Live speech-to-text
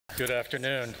Good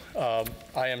afternoon.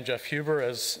 I am Jeff Huber,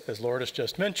 as Lourdes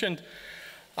just mentioned.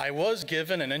 I was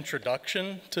given an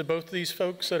introduction to both of these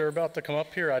folks that are about to come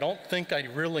up here. I don't think I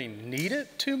really need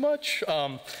it too much,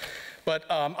 but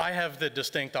I have the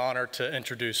distinct honor to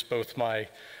introduce both my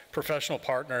professional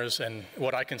partners and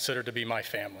what I consider to be my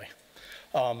family.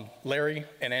 Larry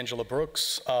and Angela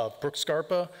Brooks of Brooks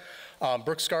Scarpa.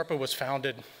 Brooks Scarpa was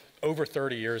founded over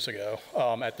 30 years ago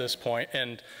at this point,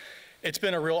 and it's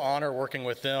been a real honor working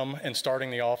with them and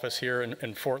starting the office here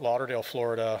in Fort Lauderdale,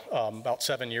 Florida, about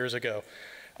 7 years ago.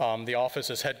 The office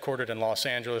is headquartered in Los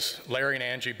Angeles. Larry and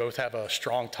Angie both have a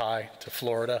strong tie to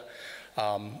Florida.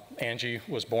 Angie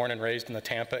was born and raised in the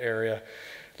Tampa area.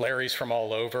 Larry's from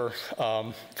all over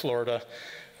Florida,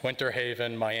 Winter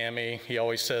Haven, Miami. He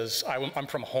always says, I'm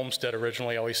from Homestead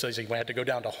originally. He always says he had to go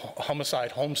down to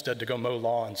Homicide Homestead to go mow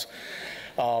lawns.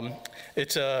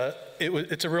 It's a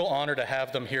real honor to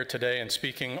have them here today and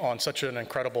speaking on such an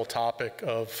incredible topic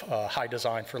of high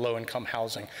design for low-income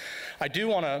housing. I do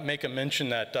want to make a mention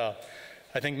that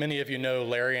I think many of you know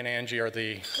Larry and Angie are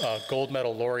the gold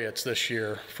medal laureates this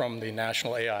year from the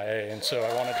National AIA, and so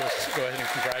I want to just go ahead and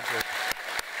congratulate.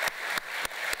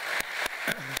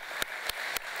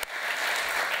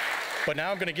 But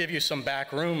now I'm going to give you some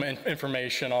backroom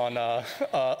information on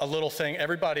a little thing.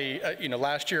 Everybody,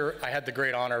 last year I had the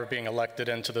great honor of being elected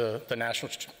into the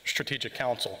National Strategic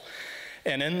Council.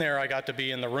 And in there I got to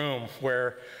be in the room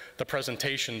where the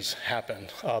presentations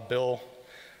happened. Bill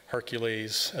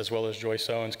Hercules, as well as Joyce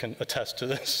Owens, can attest to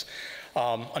this.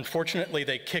 Unfortunately,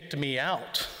 they kicked me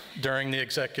out during the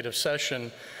executive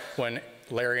session when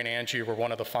Larry and Angie were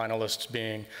one of the finalists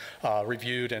being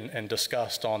reviewed and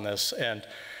discussed on this. And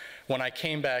when I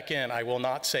came back in, I will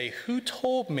not say who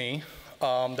told me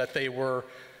that they were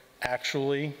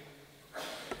actually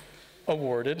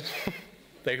awarded.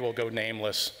 They will go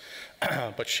nameless,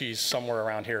 but she's somewhere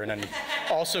around here, and then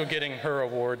also getting her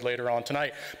award later on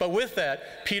tonight. But with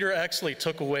that, Peter Exley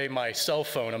took away my cell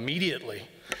phone immediately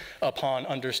upon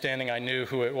understanding I knew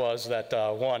who it was that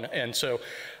won. And so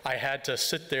I had to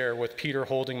sit there with Peter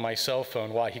holding my cell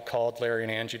phone while he called Larry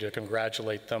and Angie to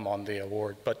congratulate them on the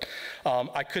award. But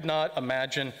I could not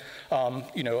imagine,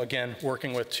 again,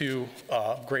 working with two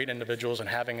great individuals and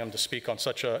having them to speak on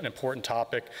such an important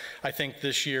topic. I think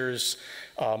this year's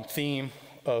theme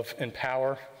of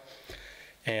empower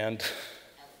and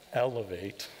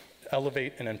elevate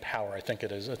and empower, I think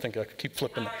it is. I think I keep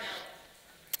flipping.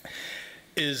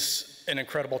 Is an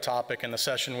incredible topic, and the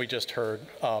session we just heard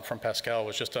from Pascal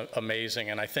was just amazing.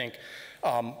 And I think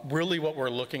really what we're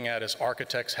looking at is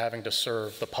architects having to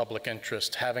serve the public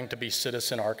interest, having to be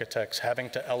citizen architects, having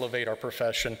to elevate our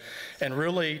profession, and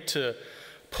really to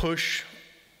push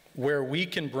where we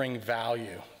can bring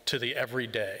value to the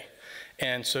everyday.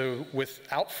 And so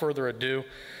without further ado,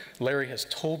 Larry has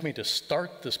told me to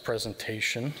start this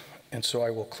presentation, and so I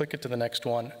will click it to the next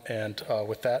one, and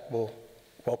with that, we'll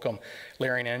welcome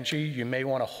Larry and Angie. You may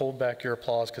want to hold back your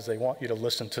applause because they want you to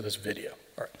listen to this video.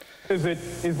 All right. It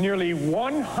is nearly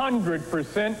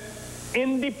 100%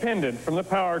 independent from the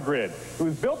power grid. It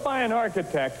was built by an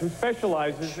architect who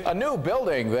specializes in... A new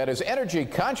building that is energy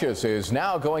conscious is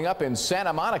now going up in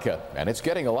Santa Monica, and it's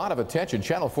getting a lot of attention.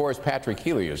 Channel 4's Patrick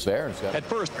Healy is there. At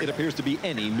first, it appears to be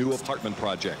any new apartment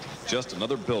project, just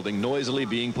another building noisily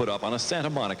being put up on a Santa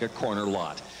Monica corner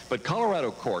lot. But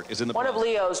Colorado Court is in the... One of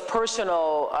Leo's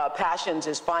personal passions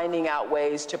is finding out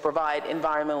ways to provide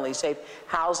environmentally safe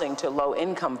housing to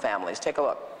low-income families. Take a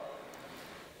look.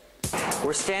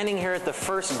 We're standing here at the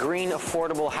first green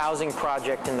affordable housing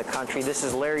project in the country. This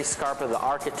is Larry Scarpa, the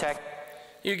architect.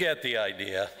 You get the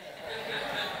idea.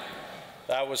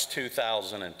 That was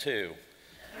 2002.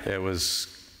 It was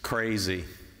crazy.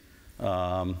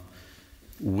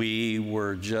 We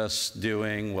were just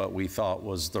doing what we thought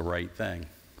was the right thing.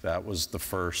 That was the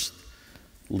first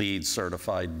LEED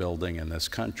certified building in this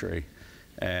country.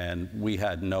 And we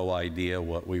had no idea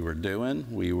what we were doing.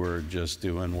 We were just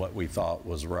doing what we thought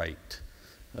was right.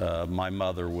 My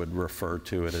mother would refer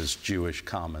to it as Jewish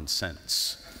common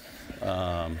sense.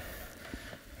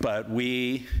 But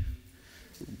we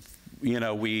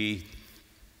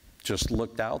just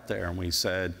looked out there and we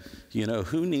said,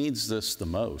 who needs this the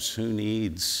most? Who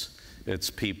needs?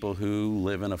 It's people who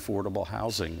live in affordable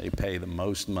housing. They pay the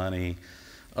most money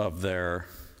of their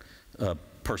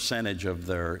percentage of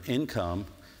their income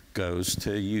goes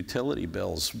to utility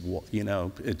bills.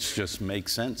 It just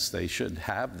makes sense. They should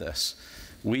have this.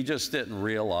 We just didn't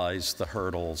realize the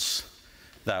hurdles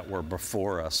that were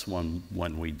before us when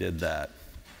we did that.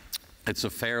 It's a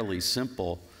fairly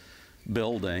simple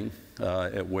building.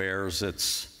 It wears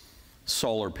its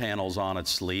solar panels on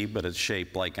its sleeve, but it's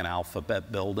shaped like an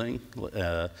alphabet building.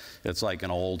 It's like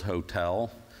an old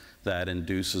hotel that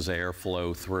induces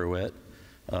airflow through it.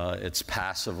 It's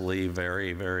passively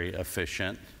very, very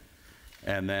efficient.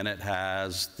 And then it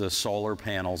has the solar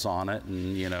panels on it,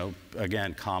 and, you know,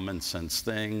 again, common sense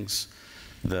things.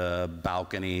 The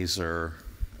balconies are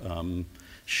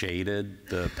shaded.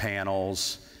 The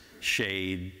panels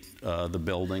shade the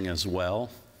building as well.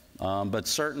 But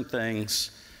certain things,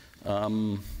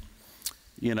 you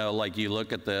know, like you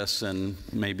look at this, and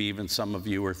maybe even some of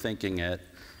you are thinking it,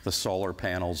 the solar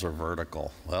panels are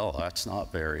vertical. Well, that's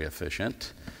not very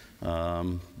efficient.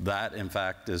 That, in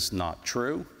fact, is not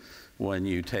true when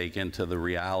you take into the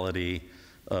reality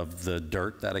of the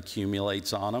dirt that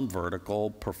accumulates on them. Vertical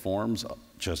performs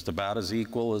just about as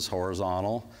equal as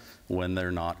horizontal when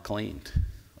they're not cleaned.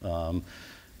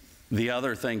 The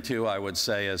other thing, too, I would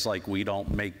say is, like, we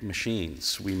don't make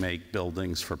machines. We make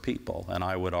buildings for people. And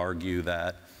I would argue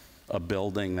that a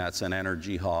building that's an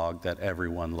energy hog that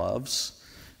everyone loves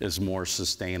is more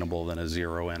sustainable than a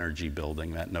zero-energy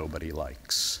building that nobody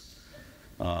likes.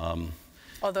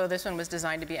 Although this one was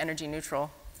designed to be energy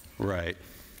neutral. Right.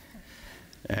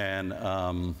 And,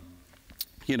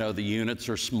 you know, the units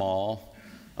are small.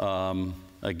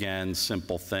 Again,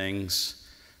 simple things.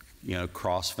 You know,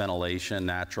 cross ventilation,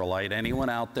 natural light. Anyone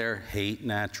out there hate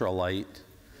natural light?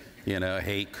 You know,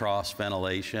 hate cross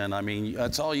ventilation? I mean,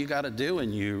 that's all you got to do,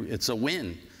 and it's a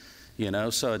win. You know,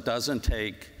 so it doesn't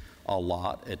take a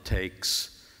lot. It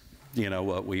takes, you know,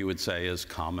 what we would say is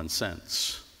common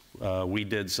sense. We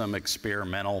did some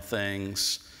experimental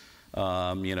things,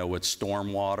 you know, with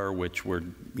stormwater, which we're,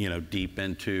 you know, deep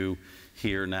into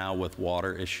here now with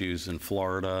water issues in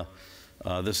Florida.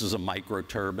 This is a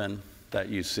microturbine that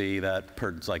you see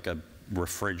that's like a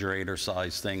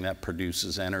refrigerator-sized thing that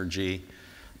produces energy.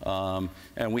 And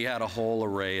we had a whole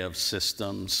array of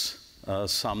systems,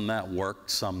 some that worked,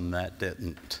 some that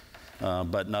didn't.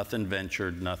 But nothing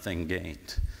ventured, nothing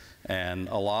gained. And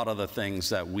a lot of the things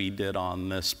that we did on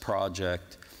this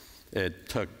project, it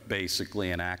took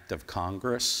basically an act of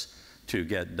Congress to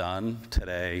get done.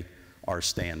 Today, our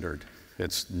standard.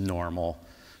 It's normal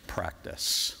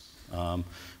practice.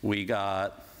 We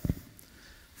got,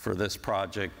 for this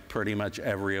project, pretty much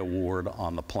every award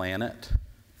on the planet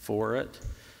for it.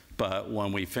 But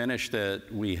when we finished it,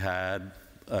 we had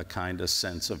a kind of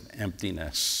sense of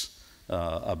emptiness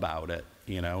about it,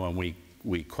 you know, and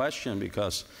we questioned,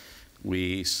 because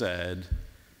we said,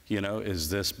 you know, is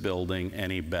this building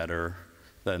any better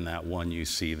than that one you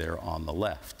see there on the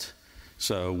left?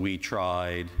 So we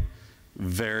tried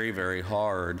very, very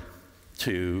hard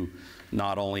to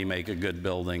not only make a good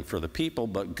building for the people,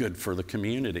 but good for the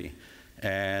community.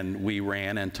 And we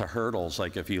ran into hurdles.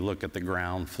 Like, if you look at the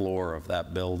ground floor of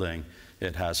that building,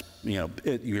 it has, you know,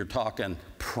 you're talking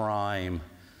prime,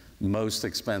 most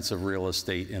expensive real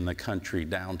estate in the country,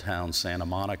 downtown Santa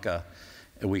Monica.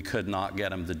 We could not get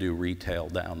them to do retail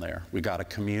down there. We got a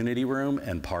community room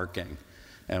and parking.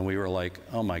 And we were like,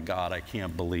 oh my God, I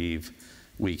can't believe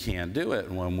we can't do it.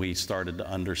 And when we started to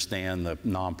understand the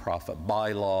nonprofit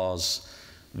bylaws,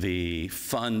 the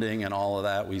funding and all of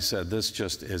that, we said, this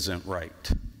just isn't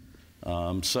right.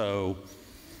 So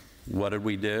what did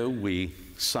we do? We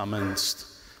summoned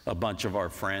a bunch of our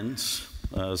friends.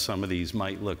 Some of these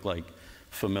might look like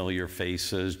familiar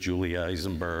faces: Julie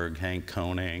Eisenberg, Hank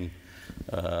Koenig.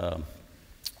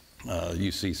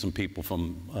 You see some people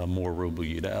from Moore Rubel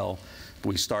Udell.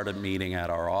 We started meeting at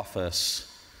our office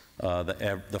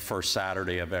the first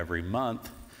Saturday of every month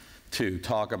to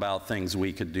talk about things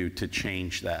we could do to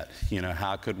change that. You know,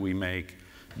 how could we make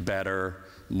better,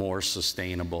 more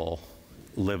sustainable,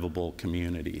 livable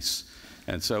communities?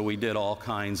 And so we did all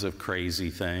kinds of crazy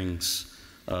things.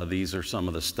 These are some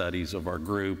of the studies of our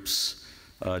groups,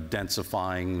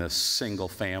 densifying the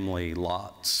single-family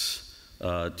lots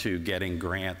to getting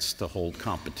grants to hold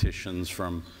competitions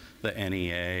from the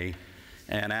NEA.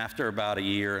 And after about a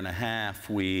year and a half,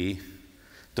 we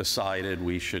decided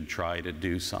we should try to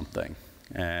do something.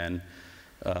 And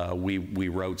we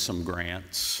wrote some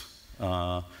grants.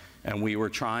 And we were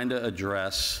trying to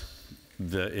address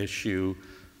the issue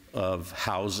of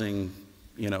housing,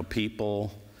 you know,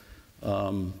 people,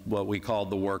 what we called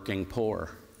the working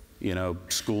poor, you know,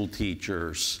 school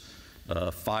teachers,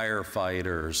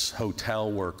 firefighters, hotel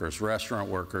workers, restaurant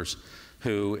workers,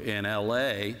 who in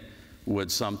LA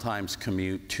would sometimes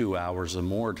commute 2 hours or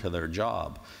more to their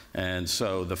job. And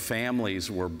so the families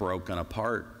were broken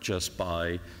apart just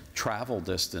by travel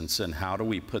distance, and how do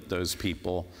we put those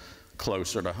people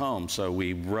closer to home? So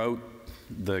we wrote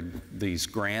these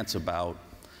grants about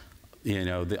you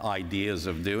know, the ideas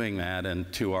of doing that.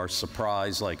 And to our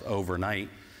surprise, like overnight,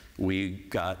 we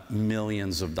got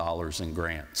millions of dollars in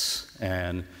grants,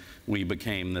 and we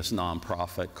became this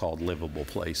nonprofit called Livable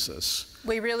Places.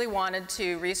 We really wanted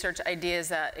to research ideas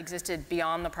that existed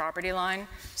beyond the property line,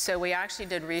 so we actually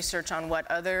did research on what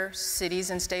other cities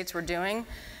and states were doing,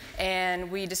 and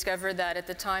we discovered that at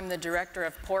the time the director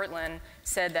of Portland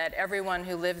said that everyone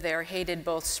who lived there hated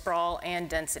both sprawl and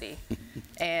density,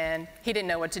 and he didn't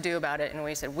know what to do about it, and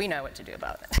we said, we know what to do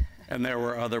about it. And there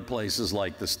were other places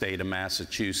like the state of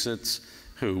Massachusetts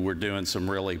who were doing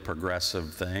some really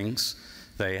progressive things.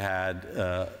 They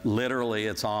had, literally,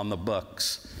 it's on the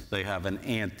books, they have an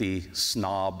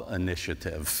anti-snob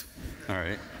initiative, all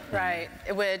right? Right,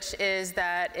 which is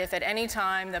that if at any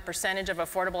time the percentage of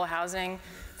affordable housing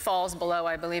falls below,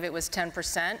 I believe it was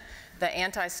 10%, the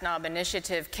anti-snob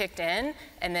initiative kicked in,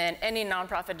 and then any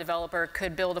nonprofit developer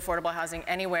could build affordable housing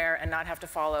anywhere and not have to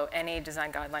follow any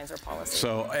design guidelines or policies.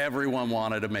 So everyone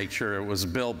wanted to make sure it was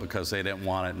built because they didn't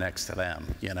want it next to them,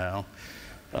 you know?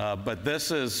 But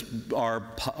this is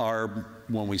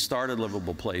when we started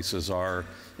Livable Places, our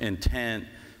intent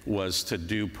was to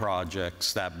do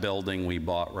projects, that building we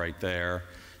bought right there,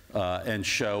 and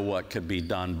show what could be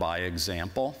done by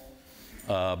example,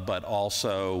 but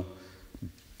also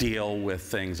deal with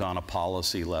things on a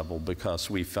policy level,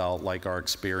 because we felt like our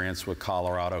experience with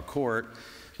Colorado Court,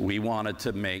 we wanted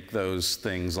to make those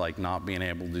things like not being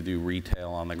able to do retail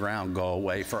on the ground go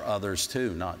away for others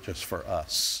too, not just for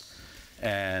us.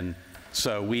 And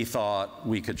so we thought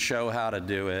we could show how to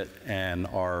do it, and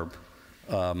our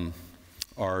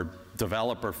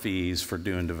developer fees for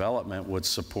doing development would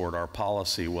support our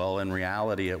policy. Well, in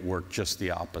reality, it worked just the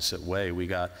opposite way. We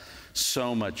got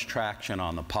so much traction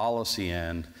on the policy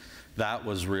end, that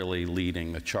was really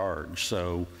leading the charge.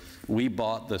 So we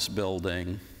bought this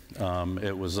building.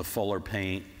 It was a Fuller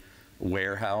Paint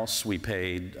warehouse. We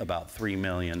paid about $3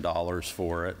 million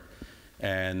for it.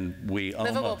 And we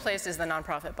Livable Places, the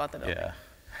nonprofit, bought the building.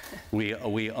 Yeah.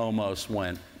 We almost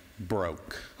went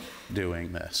broke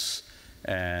doing this.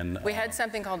 And we had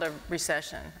something called a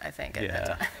recession, I think, at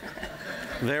that time.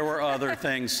 There were other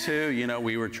things too. You know,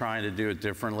 we were trying to do it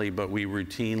differently, but we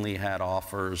routinely had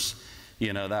offers,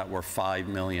 you know, that were $5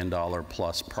 million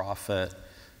plus profit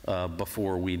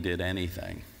before we did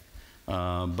anything.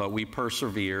 But we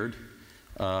persevered.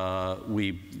 You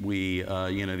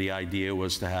know, the idea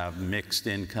was to have mixed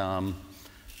income,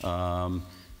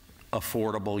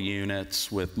 affordable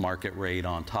units with market rate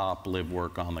on top, live,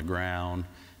 work on the ground,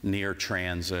 near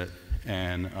transit,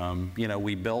 and you know,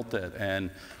 we built it. And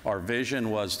our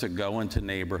vision was to go into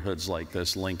neighborhoods like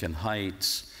this, Lincoln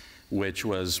Heights, which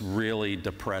was really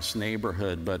depressed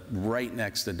neighborhood, but right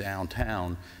next to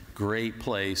downtown, great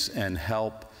place, and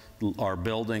help. Our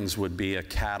buildings would be a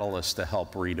catalyst to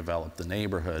help redevelop the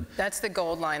neighborhood. That's the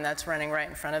gold line that's running right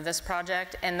in front of this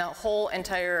project, and the whole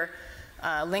entire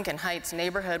Lincoln Heights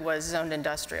neighborhood was zoned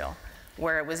industrial,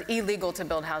 where it was illegal to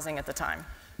build housing at the time.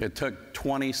 It took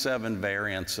 27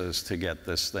 variances to get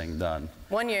this thing done.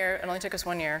 1 year, it only took us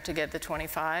 1 year to get the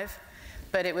 25,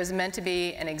 but it was meant to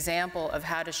be an example of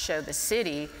how to show the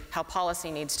city how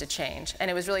policy needs to change. And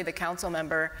it was really the council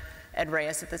member, Ed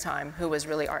Reyes at the time, who was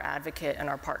really our advocate and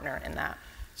our partner in that.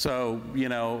 So, you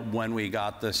know, when we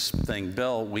got this thing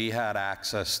built, we had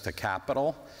access to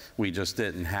capital. We just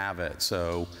didn't have it.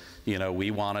 So, you know, we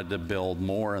wanted to build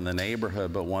more in the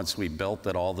neighborhood, but once we built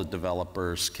it, all the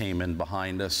developers came in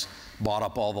behind us, bought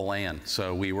up all the land.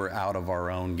 So we were out of our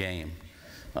own game.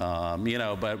 You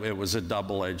know, but it was a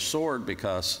double-edged sword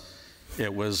because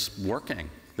it was working.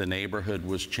 The neighborhood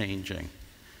was changing.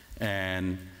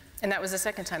 And that was the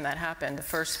second time that happened. The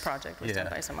first project was done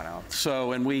by someone else.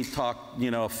 So, and we talked, you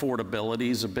know,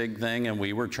 affordability is a big thing, and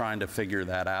we were trying to figure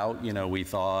that out. You know, we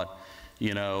thought,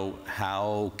 you know,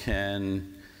 how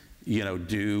can, you know,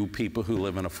 do people who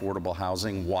live in affordable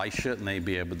housing, why shouldn't they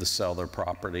be able to sell their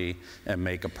property and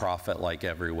make a profit like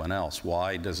everyone else?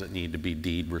 Why does it need to be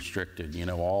deed restricted? You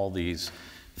know, all these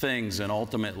things. And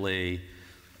ultimately,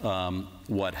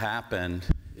 what happened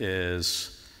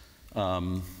is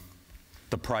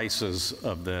the prices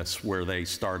of this, where they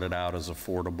started out as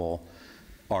affordable,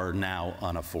 are now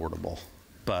unaffordable.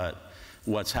 But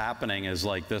what's happening is,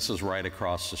 like, this is right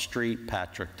across the street,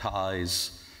 Patrick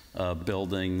Tighe's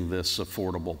building this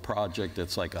affordable project.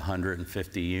 It's like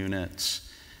 150 units.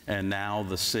 And now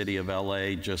the city of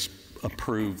LA just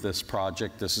approved this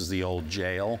project. This is the old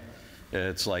jail.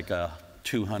 It's like a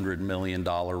 $200 million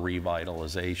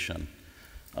revitalization.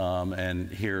 And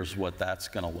here's what that's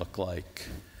going to look like.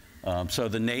 So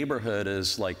the neighborhood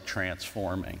is like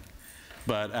transforming.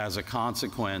 But as a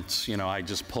consequence, you know, I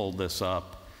just pulled this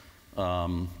up.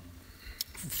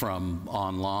 from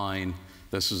online.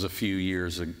 This is a few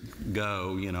years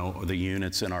ago. You know, the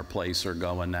units in our place are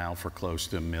going now for close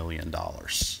to $1 million.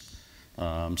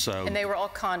 And they were all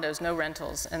condos, no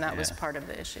rentals, and that was part of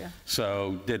the issue.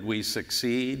 So did we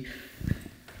succeed?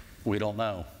 We don't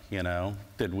know, you know.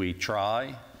 Did we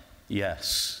try?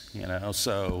 Yes, you know.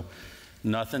 So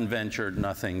nothing ventured,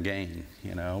 nothing gained,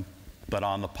 you know. But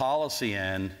on the policy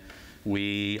end,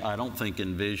 I don't think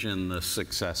envisioned the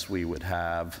success we would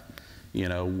have, you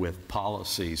know, with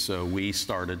policy. So we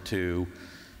started to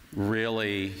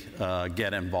really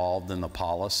get involved in the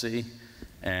policy,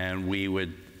 and we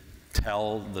would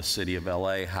tell the city of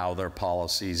LA how their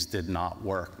policies did not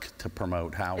work to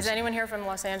promote housing. Is anyone here from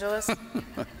Los Angeles?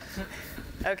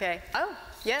 Okay. Oh,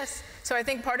 yes. So I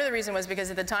think part of the reason was because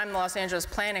at the time Los Angeles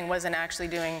Planning wasn't actually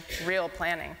doing real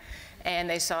planning, and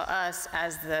they saw us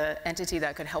as the entity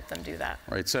that could help them do that.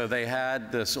 Right, so they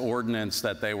had this ordinance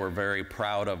that they were very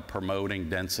proud of promoting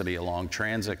density along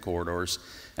transit corridors,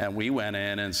 and we went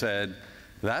in and said,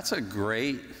 that's a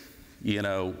great, you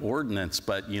know, ordinance,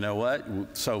 but you know what?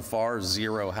 So far,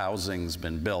 0 housing's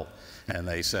been built. And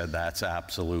they said, that's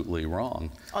absolutely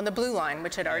wrong. On the blue line,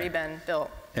 which had already been built.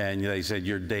 And they said,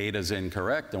 your data's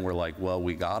incorrect. And we're like, well,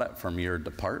 we got it from your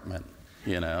department,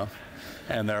 you know?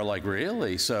 And they're like,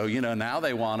 really? So, you know, now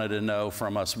they wanted to know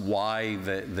from us why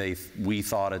we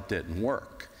thought it didn't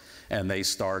work. And they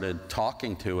started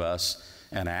talking to us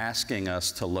and asking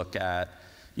us to look at,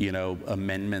 you know,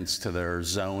 amendments to their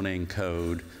zoning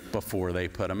code before they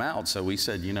put them out. So we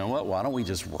said, you know what, why don't we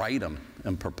just write them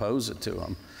and propose it to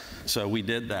them? So we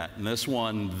did that. And this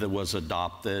one that was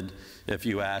adopted, if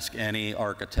you ask any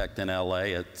architect in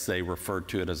LA, they refer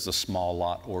to it as the small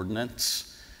lot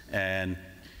ordinance. And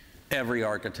every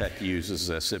architect uses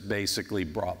this. It basically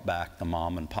brought back the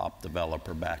mom and pop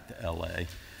developer back to LA.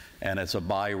 And it's a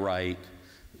by right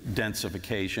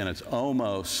densification. It's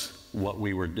almost what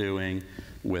we were doing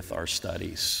with our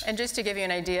studies. And just to give you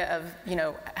an idea of, you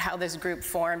know, how this group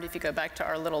formed, if you go back to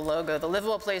our little logo, the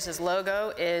Livable Places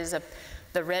logo is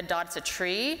the red dot's a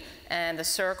tree, and the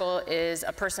circle is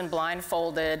a person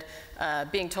blindfolded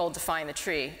being told to find the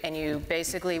tree. And you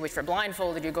basically, if you're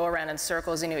blindfolded, you go around in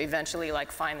circles and you eventually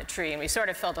like find the tree. And we sort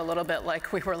of felt a little bit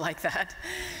like we were like that,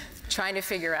 trying to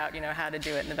figure out, you know, how to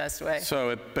do it in the best way. So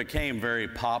it became very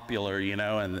popular, you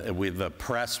know, and the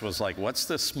press was like, what's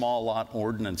this small lot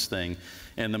ordinance thing?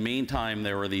 In the meantime,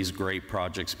 there were these great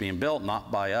projects being built, not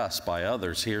by us, by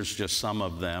others. Here's just some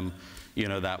of them, you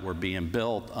know, that were being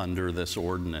built under this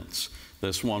ordinance.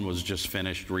 This one was just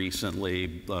finished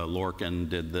recently. Lorcan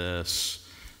did this,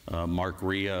 Mark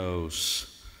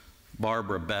Rios,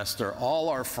 Barbara Bester, all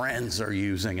our friends are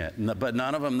using it, but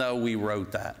none of them know we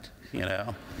wrote that, you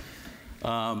know.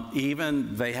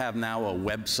 Even they have now a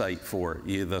website for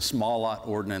it. The small lot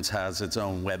ordinance has its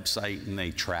own website, and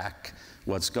they track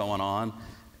what's going on.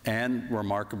 And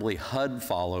remarkably, HUD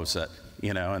follows it,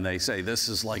 you know, and they say this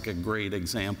is like a great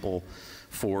example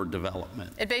for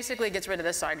development. It basically gets rid of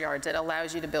the side yards. It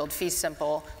allows you to build fee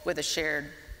simple with a shared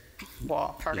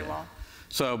wall, party wall.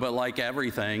 So, but like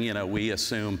everything, you know, we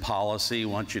assume policy,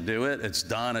 once you do it, it's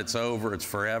done, it's over, it's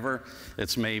forever.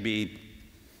 It's maybe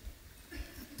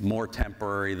more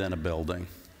temporary than a building,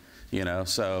 you know,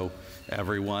 so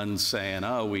everyone's saying,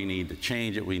 oh, we need to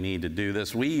change it, we need to do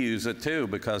this. We use it too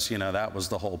because, you know, that was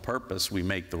the whole purpose. We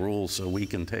make the rules so we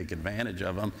can take advantage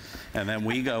of them. And then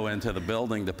we go into the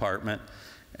building department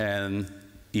and,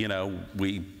 you know,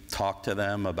 we talk to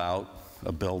them about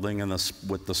a building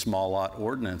with the small lot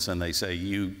ordinance, and they say,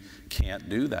 you can't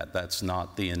do that. That's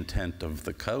not the intent of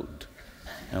the code.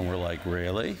 And we're like,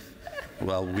 really?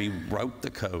 Well, we wrote the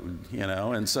code, you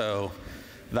know, and so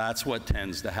that's what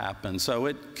tends to happen. So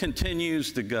it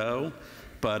continues to go,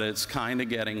 but it's kind of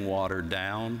getting watered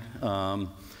down.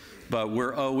 But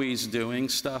we're always doing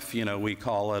stuff, you know, we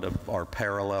call it our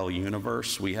parallel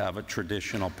universe. We have a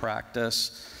traditional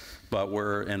practice, but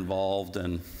we're involved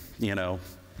in, you know,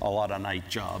 a lot of night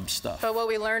job stuff. But what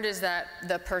we learned is that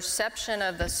the perception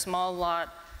of the small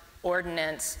lot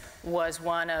ordinance was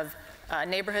one of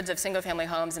neighborhoods of single-family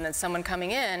homes, and then someone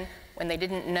coming in when they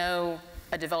didn't know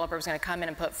a developer was going to come in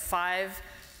and put 5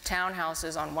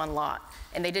 townhouses on one lot,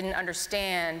 and they didn't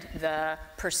understand the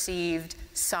perceived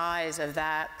size of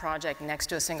that project next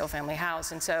to a single-family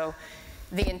house. And so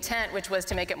the intent, which was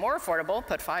to make it more affordable,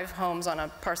 put 5 homes on a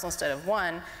parcel instead of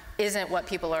 1, isn't what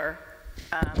people are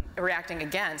reacting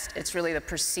against. It's really the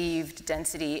perceived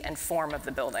density and form of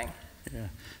the building. Yeah.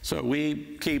 So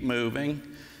we keep moving.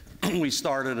 We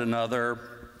started another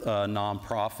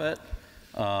nonprofit.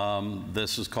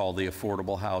 This is called the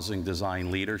Affordable Housing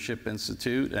Design Leadership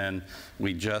Institute, and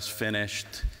we just finished,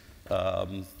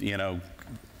 you know,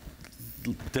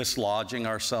 dislodging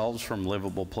ourselves from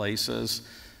livable places.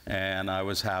 And I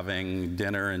was having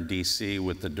dinner in DC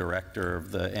with the director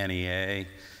of the NEA,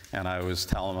 and I was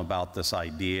telling him about this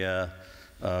idea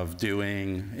of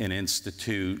doing an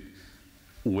institute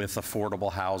with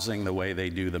affordable housing the way they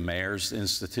do the Mayor's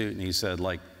Institute. And he said,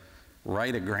 like,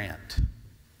 write a grant,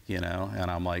 you know? And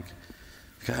I'm like,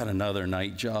 got another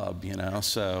night job, you know?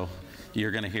 So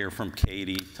you're gonna hear from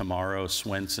Katie tomorrow,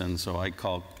 Swenson. So I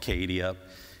called Katie up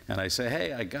and I say,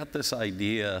 hey, I got this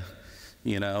idea,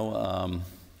 you know,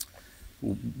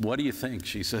 what do you think?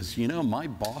 She says, you know, my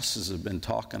bosses have been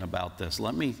talking about this.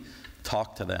 Let me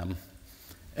talk to them.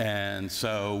 And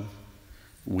so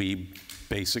we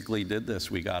basically did this.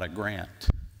 We got a grant.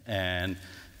 And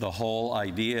the whole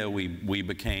idea, we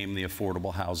became the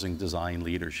Affordable Housing Design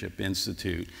Leadership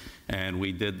Institute. And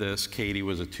we did this. Katie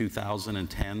was a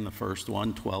 2010, the first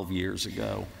one, 12 years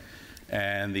ago.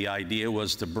 And the idea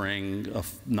was to bring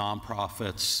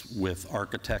nonprofits with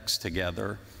architects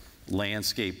together,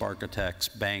 landscape architects,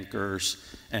 bankers,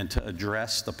 and to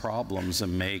address the problems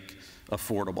and make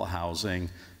affordable housing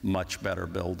much better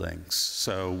buildings.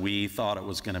 So we thought it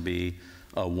was going to be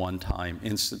a one-time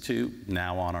institute,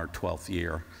 now on our 12th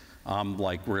year. I'm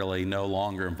like really no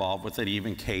longer involved with it.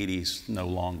 Even Katie's no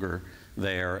longer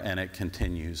there, and it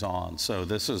continues on. So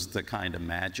this is the kind of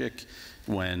magic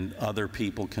when other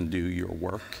people can do your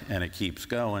work and it keeps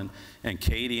going. And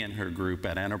Katie and her group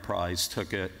at Enterprise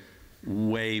took it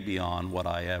way beyond what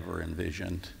I ever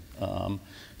envisioned.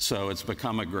 So it's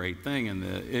become a great thing. And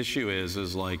the issue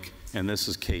is like, and this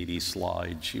is Katie's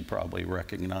slide. She probably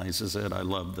recognizes it. I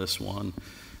love this one.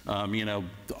 You know,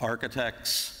 the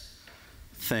architects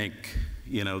think,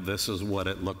 you know, this is what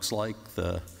it looks like,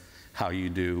 how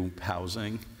you do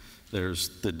housing.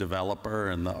 There's the developer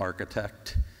and the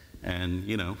architect, and,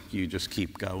 you know, you just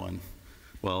keep going.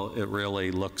 Well, it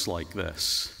really looks like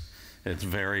this. It's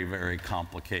very, very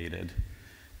complicated.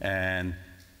 And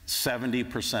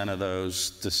 70% of those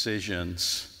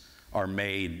decisions are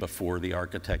made before the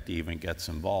architect even gets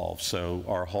involved. So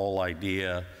our whole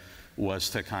idea was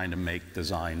to kind of make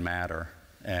design matter.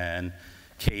 And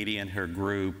Katie and her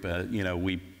group, you know,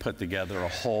 we put together a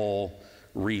whole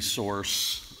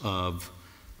resource of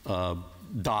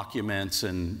documents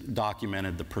and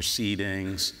documented the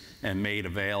proceedings and made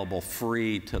available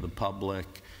free to the public,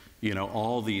 you know,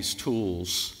 all these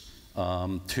tools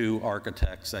to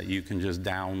architects that you can just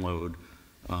download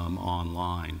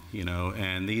online, you know,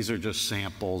 and these are just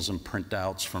samples and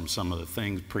printouts from some of the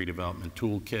things, pre-development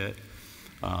toolkit.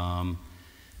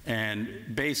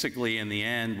 And basically in the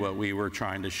end, what we were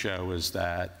trying to show is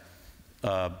that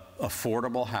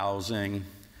affordable housing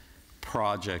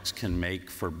projects can make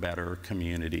for better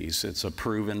communities. It's a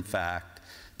proven fact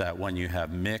that when you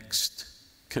have mixed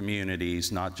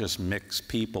communities, not just mixed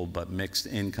people, but mixed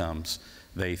incomes,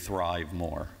 they thrive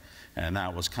more. And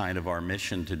that was kind of our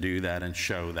mission, to do that and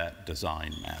show that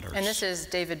design matters. And this is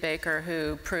David Baker,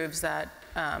 who proves that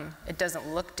it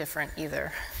doesn't look different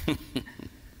either.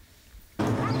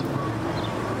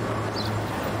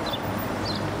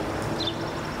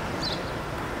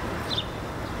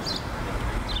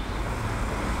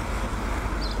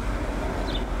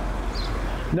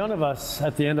 None of us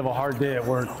at the end of a hard day at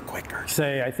work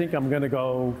say, I think I'm going to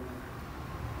go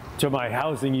to my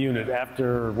housing unit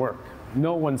after work.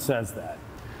 No one says that.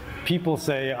 People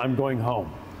say, I'm going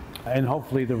home. And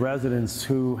hopefully the residents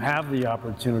who have the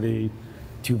opportunity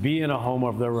to be in a home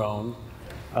of their own,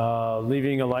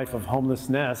 leaving a life of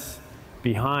homelessness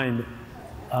behind,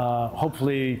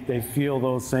 hopefully they feel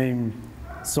those same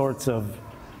sorts of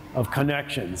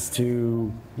connections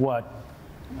to what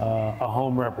a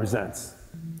home represents.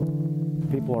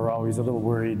 People are always a little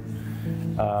worried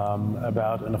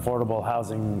about an affordable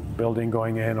housing building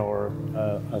going in or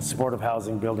a supportive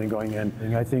housing building going in.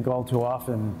 And I think all too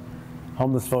often,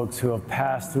 homeless folks who have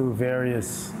passed through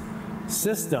various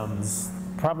systems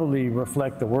probably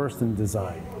reflect the worst in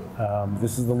design.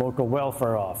 This is the local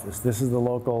welfare office. This is the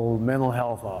local mental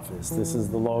health office. This is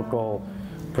the local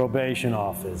probation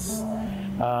office.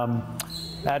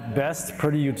 At best,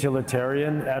 pretty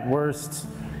utilitarian. At worst,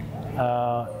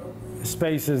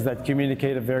 spaces that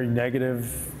communicate a very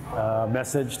negative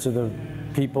message to the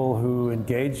people who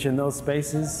engage in those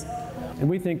spaces. And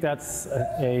we think that's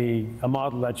a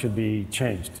model that should be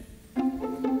changed.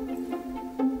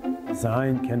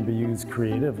 Design can be used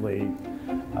creatively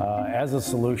as a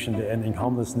solution to ending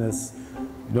homelessness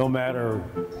no matter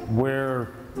where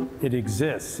it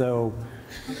exists. So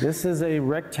this is a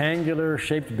rectangular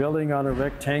shaped building on a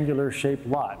rectangular shaped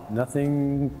lot.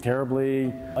 Nothing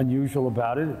terribly unusual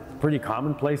about it. Pretty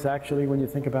commonplace actually when you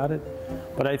think about it.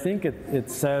 But I think it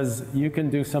says you can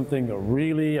do something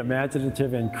really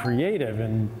imaginative and creative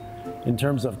in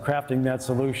terms of crafting that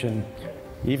solution,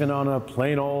 even on a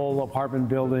plain old apartment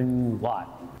building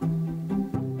lot.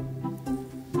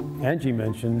 Angie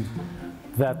mentioned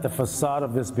that the facade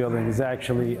of this building is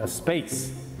actually a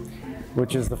space,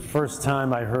 which is the first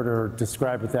time I heard her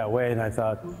describe it that way, and I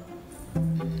thought,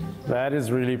 that is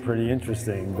really pretty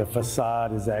interesting. The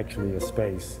facade is actually a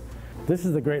space. This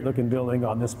is a great looking building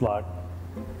on this block,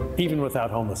 even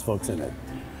without homeless folks in it.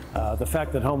 The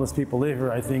fact that homeless people live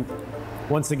here, I think,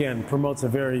 once again, promotes a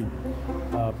very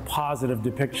positive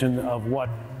depiction of what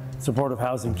supportive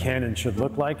housing can and should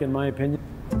look like, in my opinion.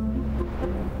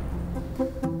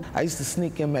 I used to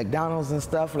sneak in McDonald's and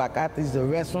stuff, like after the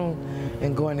restroom,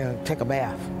 and go in there and take a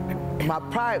bath. My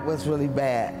pride was really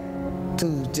bad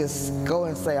to just go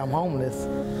and say I'm homeless.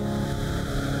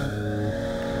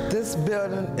 This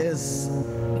building is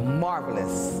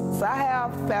marvelous. So I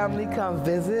have family come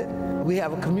visit. We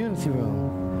have a community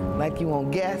room. Like you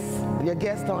want guests, your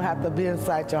guests don't have to be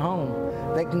inside your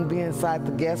home. They can be inside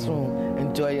the guest room,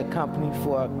 enjoy your company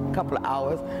for a couple of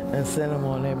hours, and send them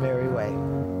on their merry way.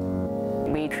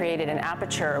 We created an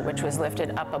aperture which was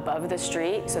lifted up above the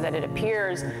street so that it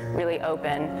appears really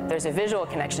open. There's a visual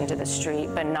connection to the street,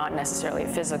 but not necessarily a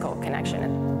physical connection.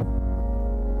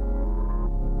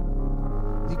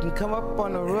 You can come up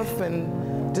on the roof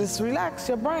and just relax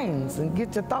your brains and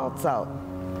get your thoughts out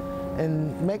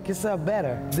and make yourself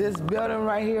better. This building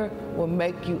right here will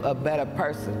make you a better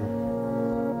person.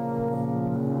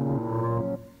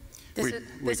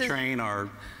 We train our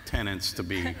tenants to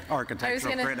be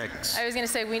architectural critics. I was going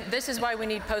to say, this is why we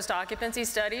need post-occupancy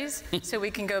studies, so we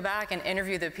can go back and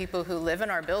interview the people who live in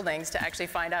our buildings to actually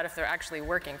find out if they're actually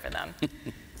working for them.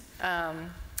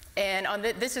 And on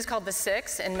this is called the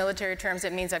Six. In military terms,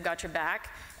 it means I've got your back,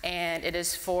 and it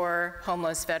is for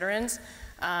homeless veterans.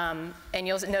 And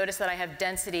you'll notice that I have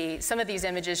density. Some of these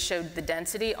images showed the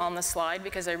density on the slide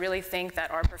because I really think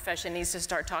that our profession needs to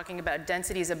start talking about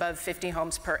densities above 50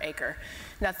 homes per acre,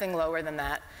 nothing lower than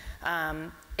that.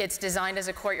 It's designed as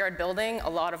a courtyard building. A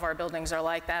lot of our buildings are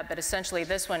like that, but essentially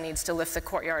this one needs to lift the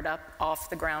courtyard up off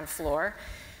the ground floor.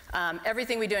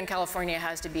 Everything we do in California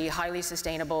has to be highly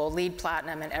sustainable, LEED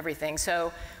Platinum and everything.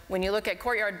 So when you look at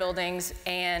courtyard buildings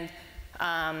and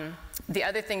the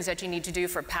other things that you need to do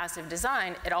for passive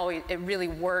design, it really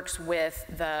works with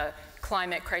the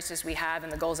climate crisis we have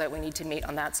and the goals that we need to meet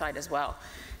on that side as well.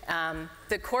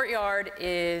 The courtyard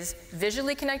is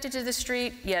visually connected to the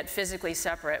street, yet physically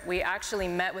separate. We actually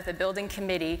met with a building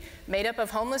committee made up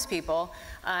of homeless people,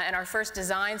 and our first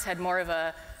designs had more of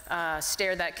a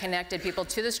stair that connected people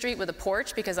to the street with a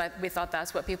porch because we thought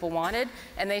that's what people wanted.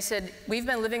 And they said, we've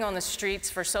been living on the streets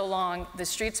for so long, the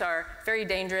streets are very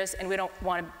dangerous and we don't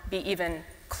want to be even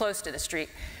close to the street.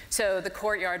 So the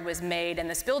courtyard was made, and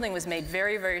this building was made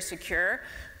very, very secure,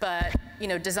 but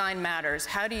design matters.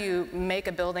 How do you make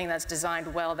a building that's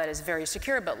designed well, that is very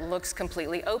secure, but looks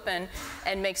completely open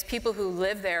and makes people who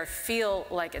live there feel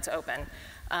like it's open?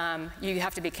 You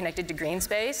have to be connected to green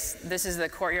space. This is the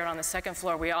courtyard on the second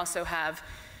floor. We also have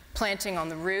planting on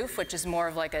the roof, which is more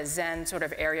of like a zen sort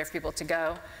of area for people to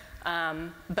go.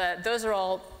 But those are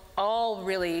all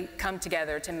really come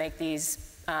together to make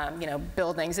these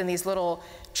buildings, and these little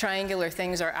triangular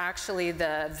things are actually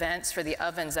the vents for the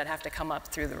ovens that have to come up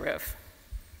through the roof.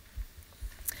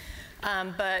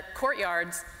 But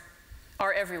courtyards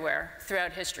are everywhere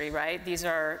throughout history, right? These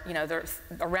are, they're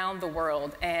around the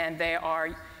world, and they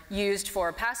are used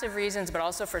for passive reasons, but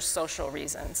also for social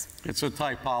reasons. It's a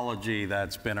typology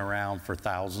that's been around for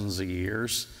thousands of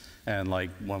years. And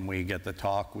like when we get the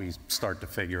talk, we start to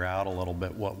figure out a little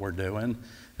bit what we're doing.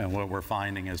 And what we're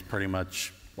finding is pretty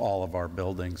much all of our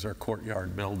buildings are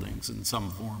courtyard buildings in some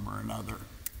form or another.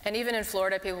 And even in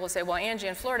Florida, people will say, well, Angie,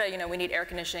 in Florida, we need air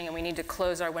conditioning and we need to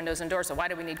close our windows and doors. So why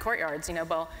do we need courtyards?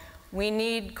 Well, we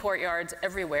need courtyards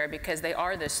everywhere because they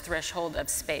are this threshold of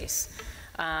space.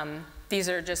 These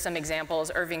are just some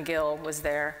examples. Irving Gill was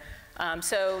there.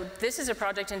 So this is a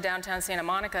project in downtown Santa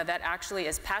Monica that actually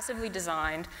is passively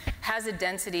designed, has a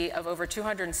density of over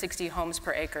 260 homes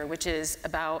per acre, which is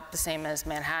about the same as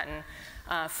Manhattan,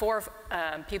 for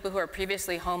people who are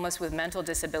previously homeless with mental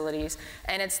disabilities,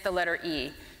 and it's the letter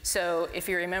E. So if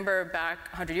you remember back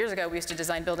 100 years ago, we used to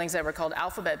design buildings that were called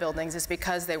alphabet buildings. It's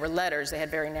because they were letters. They had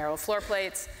very narrow floor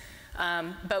plates.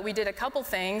 But we did a couple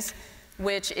things.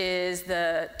 which is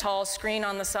the tall screen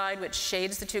on the side, which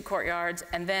shades the two courtyards,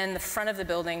 and then the front of the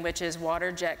building, which is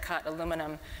water jet cut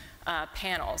aluminum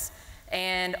panels.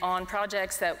 And on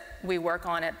projects that we work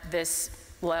on at this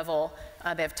level,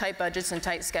 they have tight budgets and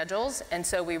tight schedules, and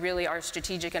so we really are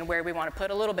strategic in where we want to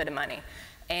put a little bit of money.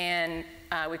 And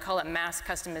we call it mass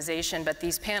customization, but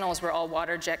these panels were all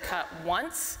water jet cut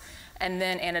once, and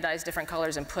then anodized different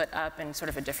colors and put up in sort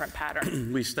of a different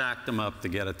pattern. We stacked them up to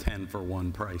get a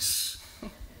 10-for-1 price.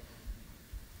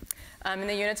 And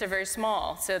the units are very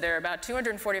small, so they're about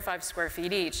 245 square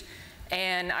feet each.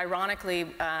 And ironically,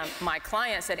 my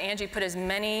client said, Angie, put as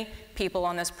many people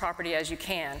on this property as you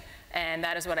can. And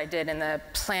that is what I did. And the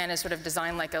plan is sort of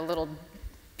designed like a little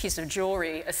piece of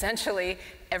jewelry. Essentially,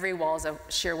 every wall is a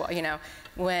sheer wall. You know,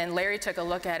 when Larry took a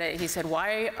look at it, he said,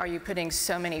 why are you putting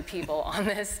so many people on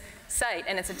this site?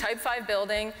 And it's a type 5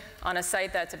 building on a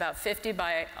site that's about 50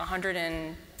 by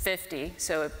 150,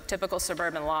 so a typical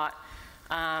suburban lot.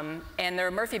 And there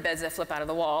are Murphy beds that flip out of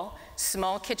the wall,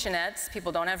 small kitchenettes.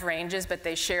 People don't have ranges, but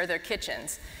they share their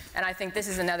kitchens. And I think this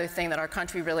is another thing that our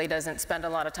country really doesn't spend a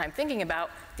lot of time thinking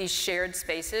about, these shared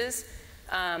spaces.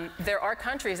 There are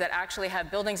countries that actually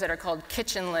have buildings that are called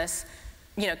kitchenless,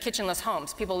 kitchenless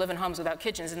homes. People live in homes without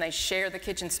kitchens, and they share the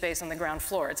kitchen space on the ground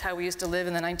floor. It's how we used to live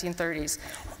in the 1930s.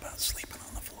 How about sleeping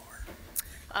on the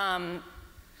floor?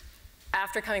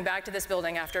 After coming back to this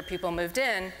building, after people moved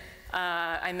in,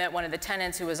 I met one of the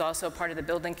tenants who was also part of the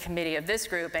building committee of this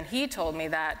group, and he told me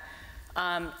that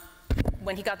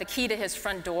when he got the key to his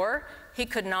front door, he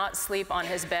could not sleep on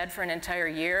his bed for an entire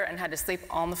year and had to sleep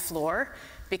on the floor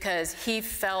because he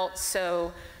felt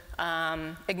so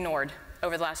ignored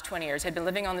over the last 20 years. He'd been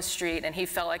living on the street, and he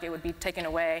felt like it would be taken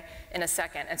away in a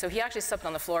second. And so he actually slept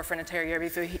on the floor for an entire year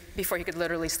before he could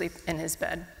literally sleep in his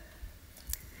bed.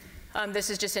 This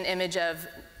is just an image of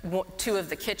two of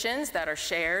the kitchens that are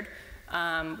shared.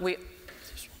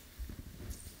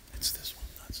 It's this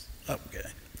one. Okay.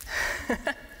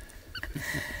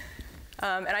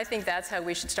 And I think that's how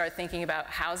we should start thinking about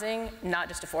housing, not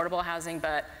just affordable housing,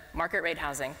 but market rate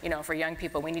housing. For young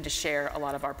people, we need to share a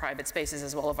lot of our private spaces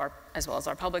as well as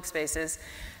our public spaces.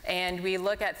 And we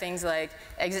look at things like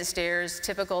exit stairs,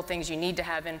 typical things you need to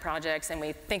have in projects, and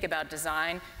we think about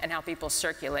design and how people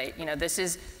circulate. This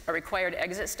is a required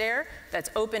exit stair that's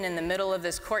open in the middle of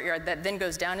this courtyard that then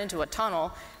goes down into a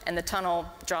tunnel, and the tunnel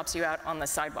drops you out on the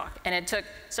sidewalk. And it took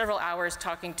several hours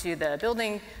talking to the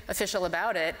building official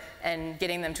about it and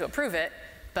getting them to approve it,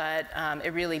 but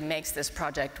it really makes this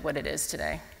project what it is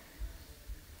today.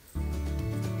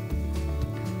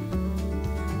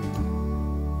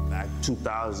 Back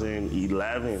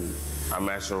 2011, I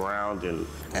messed around and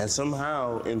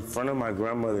somehow in front of my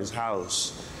grandmother's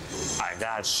house, I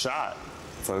got shot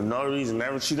for no reason.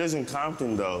 She lives in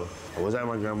Compton though. I was at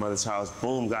my grandmother's house,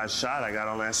 boom, got shot. I got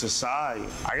on SSI.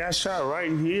 I got shot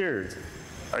right here.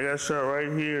 I got shot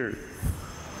right here.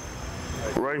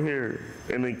 Right here.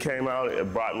 And it came out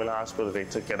at Brockman Hospital, they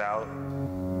took it out.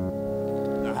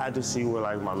 I had to see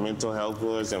where my mental health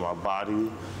was and my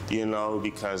body,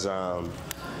 because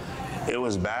it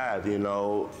was bad,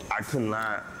 I could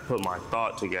not put my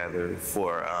thought together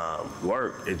for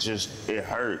work. It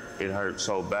hurt. It hurt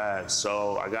so bad.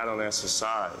 So I got on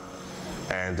SSI.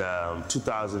 And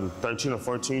 2013 or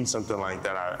 14, something like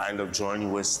that, I ended up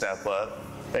joining with Step Up.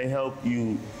 They help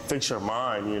you fix your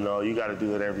mind, you gotta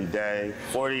do it every day.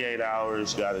 48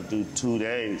 hours, you gotta do 2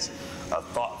 days of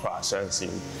thought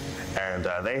processing. And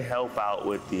they help out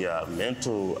with the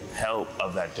mental help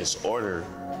of that disorder.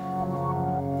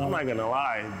 I'm not gonna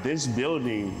lie, this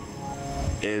building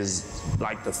is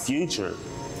like the future,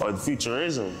 or the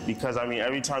futurism, because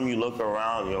every time you look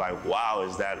around, you're like, wow,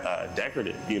 is that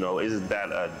decorative? Is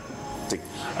that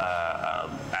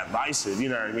advisive? You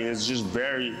know what I mean? It's just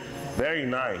very, very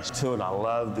nice too, and I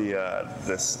love the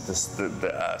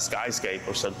skyscape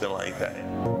or something like that.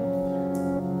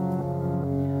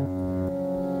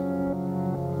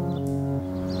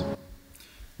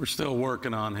 We're still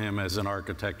working on him as an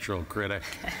architectural critic.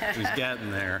 He's getting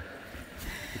there.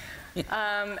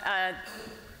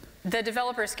 The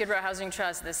developer Skid Row Housing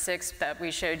Trust, the sixth that we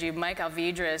showed you, Mike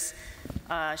Alvidrez,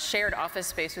 shared office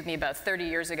space with me about 30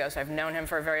 years ago, so I've known him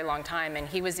for a very long time, and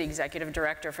he was the executive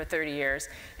director for 30 years.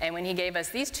 And when he gave us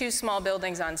these two small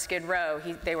buildings on Skid Row,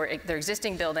 they're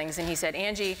existing buildings, and he said,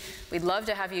 Angie, we'd love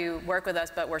to have you work with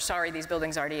us, but we're sorry these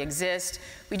buildings already exist.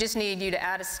 We just need you to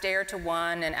add a stair to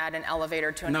one and add an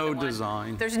elevator to another one. No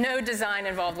design. There's no design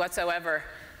involved whatsoever.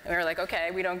 And we were like, okay,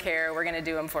 we don't care, we're gonna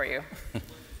do them for you.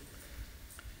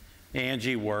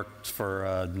 Angie worked for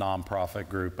a nonprofit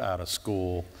group out of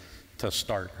school to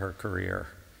start her career.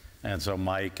 And so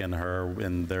Mike and her,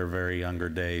 in their very younger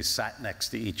days, sat next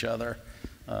to each other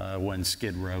when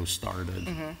Skid Row started.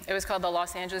 It was called the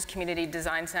Los Angeles Community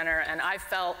Design Center, and I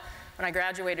felt, when I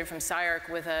graduated from SCI-Arc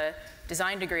with a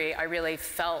design degree, I really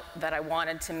felt that I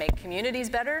wanted to make communities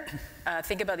better,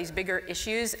 think about these bigger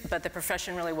issues, but the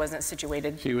profession really wasn't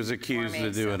situated. She was accused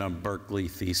of doing a Berkeley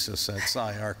thesis at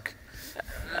SCI-Arc.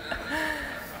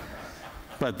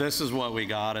 But this is what we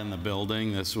got in the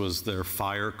building. This was their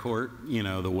fire court, you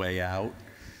know, the way out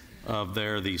of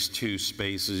there. These two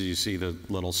spaces, you see the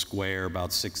little square, about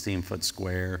 16-foot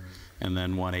square, and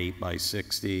then one 8 by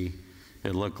 60.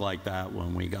 It looked like that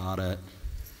when we got it.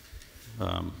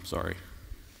 Sorry.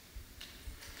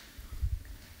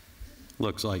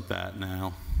 Looks like that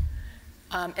now.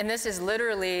 And this is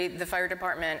literally the fire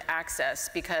department access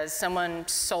because someone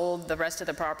sold the rest of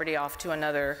the property off to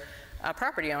another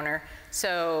property owner.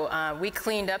 So we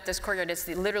cleaned up this courtyard. It's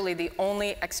literally the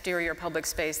only exterior public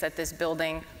space that this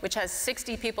building, which has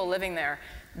 60 people living there.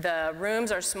 The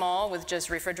rooms are small with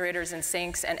just refrigerators and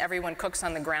sinks, and everyone cooks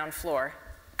on the ground floor,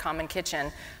 common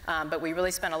kitchen. But we really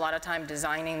spent a lot of time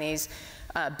designing these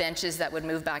benches that would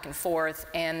move back and forth,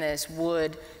 and this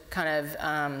wood kind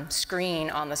of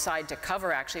screen on the side to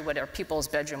cover actually what are people's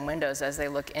bedroom windows as they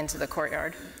look into the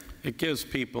courtyard. It gives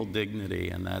people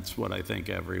dignity, and that's what I think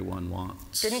everyone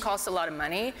wants. Didn't cost a lot of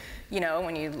money, you know,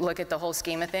 when you look at the whole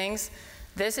scheme of things.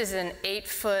 This is an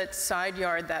 8-foot side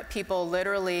yard that people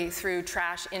literally threw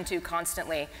trash into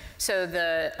constantly. So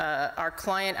our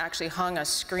client actually hung a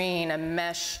screen, a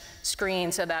mesh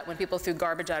screen, so that when people threw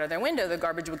garbage out of their window, the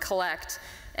garbage would collect,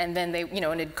 and then they, you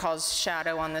know, and it'd cause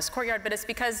shadow on this courtyard. But it's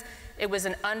because it was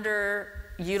an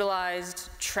underutilized,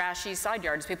 trashy side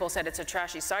yard. People said, it's a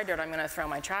trashy side yard, I'm going to throw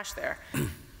my trash there.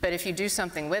 But if you do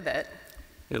something with it.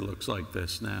 It looks like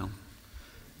this now.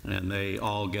 And they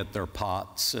all get their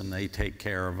pots and they take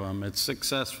care of them. It's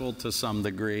successful to some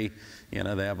degree. You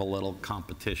know, they have a little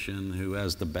competition who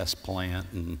has the best plant,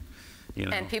 and you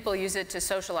know. And people use it to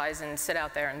socialize and sit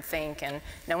out there and think, and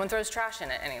no one throws trash in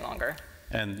it any longer.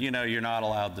 And you know, you're not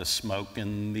allowed to smoke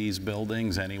in these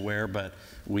buildings anywhere, but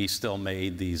we still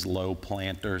made these low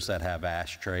planters that have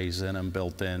ashtrays in them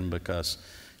built in because,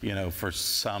 you know, for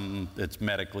some, it's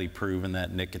medically proven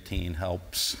that nicotine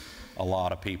helps a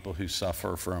lot of people who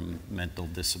suffer from mental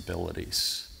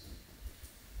disabilities.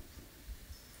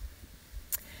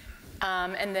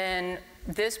 And then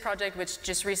this project, which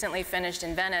just recently finished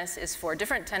in Venice, is for a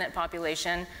different tenant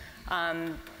population.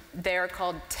 They're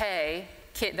called TAY.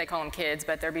 They call them kids,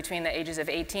 but they're between the ages of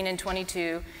 18 and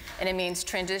 22, and it means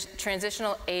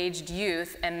transitional aged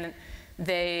youth, and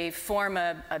they form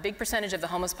a big percentage of the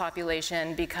homeless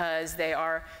population because they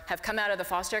have come out of the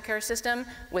foster care system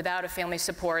without a family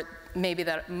support, maybe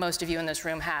that most of you in this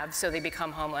room have, so they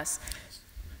become homeless.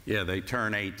 Yeah, they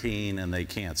turn 18 and they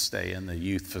can't stay in the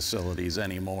youth facilities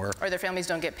anymore. Or their families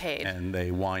don't get paid. And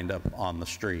they wind up on the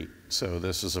street. So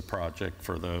this is a project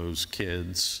for those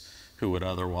kids who would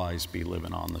otherwise be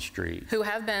living on the street. Who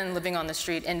have been living on the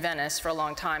street in Venice for a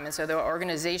long time, and so there are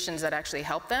organizations that actually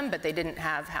help them, but they didn't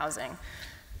have housing.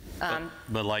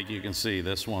 But like you can see,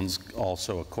 this one's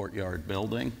also a courtyard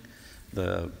building.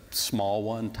 The small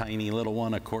one, tiny little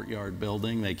one, a courtyard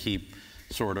building, they keep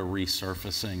sort of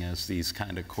resurfacing as these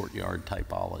kind of courtyard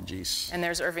typologies. And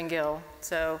there's Irving Gill.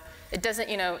 So it doesn't,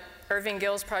 you know, Irving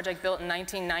Gill's project built in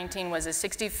 1919 was a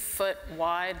 60-foot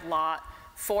wide lot,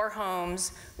 4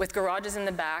 homes with garages in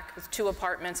the back, with 2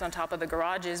 apartments on top of the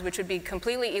garages, which would be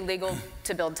completely illegal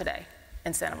to build today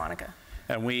in Santa Monica.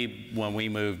 And when we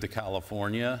moved to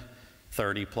California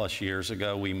 30 plus years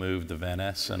ago, we moved to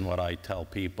Venice, and what I tell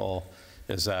people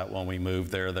is that when we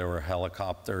moved there were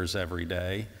helicopters every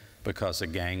day because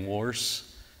of gang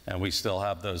wars, and we still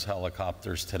have those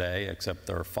helicopters today, except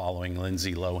they're following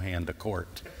Lindsay Lohan to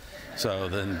court. So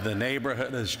the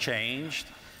neighborhood has changed,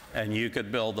 and you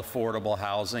could build affordable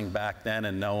housing back then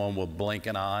and no one would blink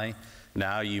an eye.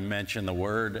 Now you mention the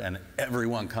word and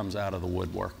everyone comes out of the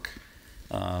woodwork.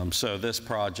 So this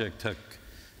project took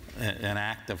an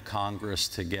act of Congress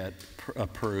to get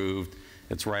approved.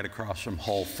 It's right across from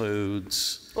Whole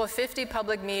Foods. Well, 50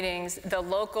 public meetings, the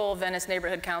local Venice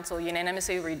Neighborhood Council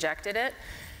unanimously rejected it.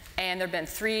 And there have been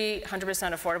 300%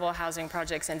 affordable housing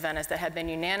projects in Venice that have been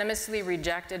unanimously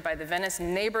rejected by the Venice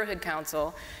Neighborhood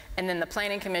Council, and then the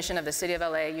Planning Commission of the City of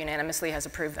LA unanimously has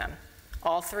approved them.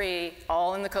 All 3,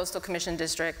 all in the Coastal Commission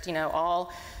District, you know,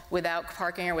 all without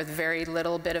parking or with very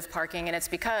little bit of parking, and it's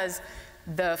because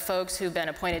the folks who've been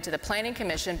appointed to the Planning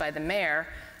Commission by the mayor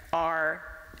are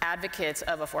advocates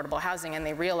of affordable housing, and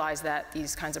they realize that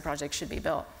these kinds of projects should be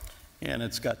built. And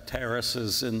it's got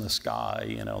terraces in the sky,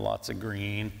 you know, lots of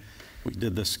green. We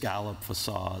did the scallop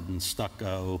facade and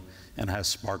stucco and has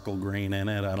sparkle green in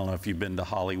it. I don't know if you've been to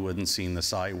Hollywood and seen the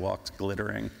sidewalks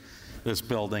glittering. This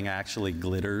building actually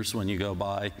glitters when you go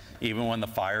by. Even when the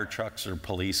fire trucks or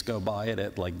police go by it,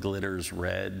 it like glitters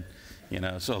red, you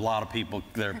know. So a lot of people,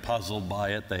 they're puzzled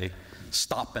by it. They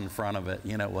stop in front of it.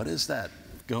 You know, what is that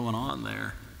going on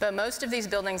there? But most of these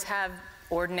buildings have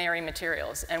ordinary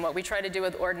materials. And what we try to do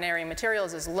with ordinary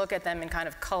materials is look at them and kind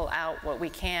of cull out what we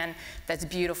can that's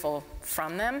beautiful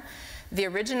from them. The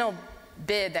original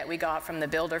bid that we got from the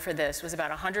builder for this was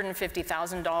about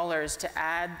 $150,000 to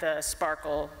add the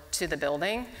sparkle to the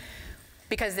building,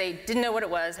 because they didn't know what it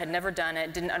was, had never done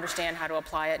it, didn't understand how to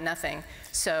apply it, nothing.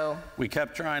 So we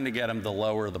kept trying to get them to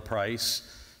lower the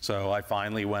price. So I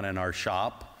finally went in our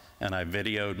shop and I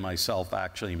videoed myself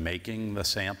actually making the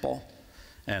sample.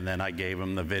 And then I gave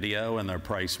them the video, and their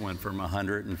price went from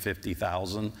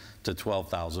 $150,000 to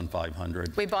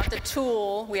 $12,500. We bought the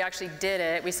tool. We actually did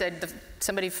it. We said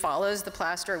somebody follows the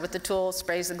plaster with the tool,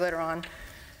 sprays the glitter on.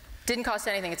 Didn't cost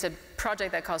anything. It's a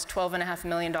project that cost $12.5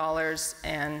 million,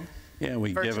 and yeah,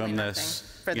 we give them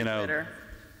this. For the glitter.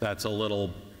 That's a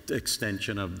little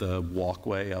extension of the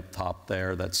walkway up top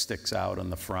there that sticks out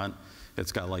in the front.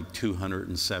 It's got like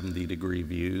 270-degree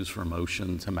views from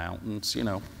ocean to mountains, you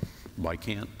know. Why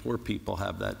can't poor people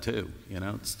have that too? You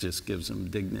know, it just gives them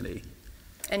dignity.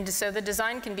 And so the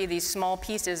design can be these small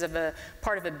pieces of a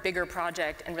part of a bigger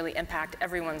project and really impact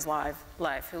everyone's life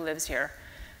who lives here.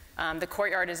 The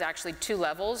courtyard is actually 2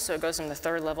 levels, so it goes from the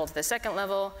 3rd level to the 2nd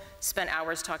level. Spent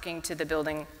hours talking to the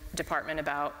building department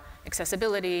about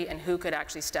accessibility and who could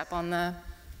actually step on the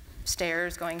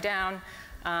stairs going down.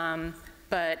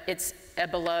 But it's a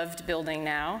beloved building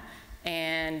now.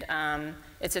 And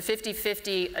it's a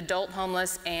 50-50 adult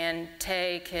homeless and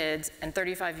TAY kids and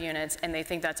 35 units, and they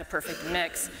think that's a perfect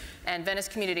mix. And Venice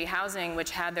Community Housing,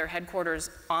 which had their headquarters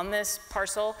on this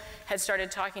parcel, had started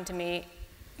talking to me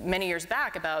many years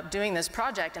back about doing this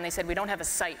project, and they said, we don't have a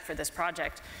site for this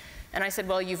project. And I said,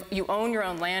 well, you own your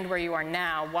own land where you are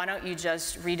now. Why don't you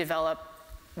just redevelop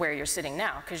where you're sitting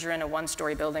now? Because you're in a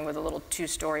 1-story building with a little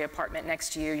 2-story apartment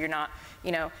next to you. You're not,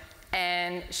 you know.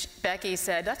 And Becky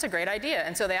said, that's a great idea.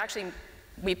 And so they actually,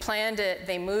 we planned it,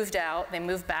 they moved out, they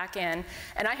moved back in,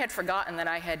 and I had forgotten that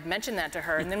I had mentioned that to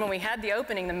her. And then when we had the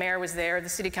opening, the mayor was there, the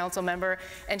city council member,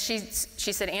 and she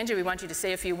said, Angie, we want you to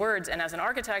say a few words. And as an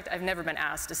architect, I've never been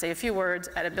asked to say a few words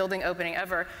at a building opening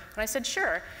ever. And I said,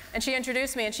 sure. And she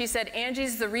introduced me, and she said,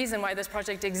 Angie's the reason why this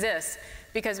project exists.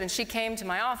 Because when she came to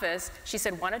my office, she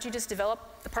said, why don't you just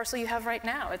develop the parcel you have right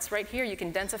now? It's right here. You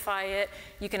can densify it.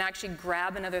 You can actually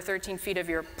grab another 13 feet of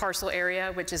your parcel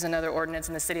area, which is another ordinance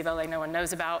in the city of LA no one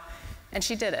knows about. And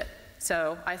she did it.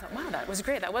 So I thought, wow, that was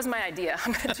great. That was my idea.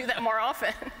 I'm going to do that more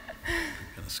often.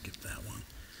 I'm going to skip that one.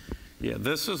 Yeah,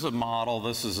 this is a model.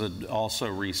 This is also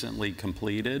recently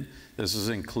completed. This is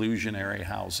inclusionary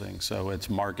housing. So it's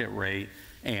market rate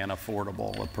and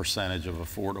affordable, a percentage of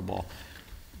affordable.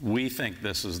 We think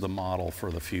this is the model for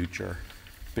the future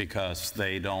because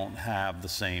they don't have the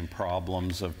same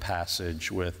problems of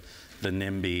passage with the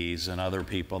NIMBYs and other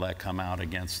people that come out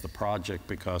against the project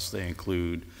because they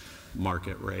include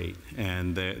market rate.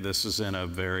 And this is in a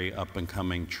very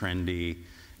up-and-coming, trendy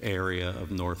area of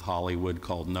North Hollywood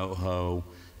called NoHo,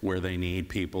 where they need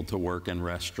people to work in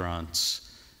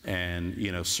restaurants and,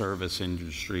 you know, service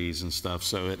industries and stuff.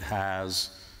 So it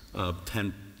has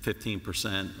 15%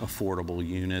 affordable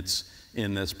units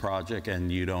in this project,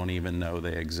 and you don't even know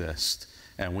they exist.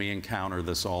 And we encounter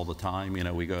this all the time. You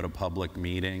know, we go to public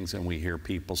meetings and we hear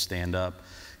people stand up.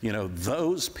 You know,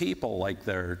 those people, like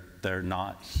they're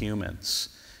not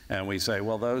humans. And we say,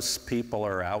 well, those people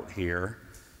are out here,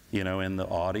 you know, in the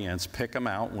audience. Pick them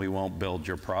out and we won't build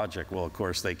your project. Well, of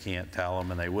course, they can't tell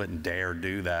them, and they wouldn't dare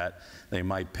do that. They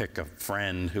might pick a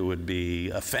friend who would be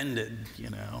offended, you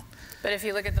know. But if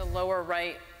you look at the lower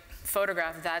right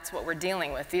photograph, that's what we're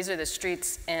dealing with. These are the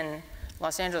streets in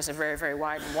Los Angeles are very, very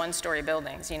wide, 1-story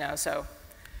buildings, you know, so.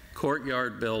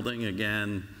 Courtyard building,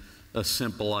 again, a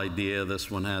simple idea.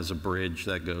 This one has a bridge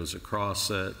that goes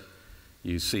across it.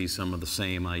 You see some of the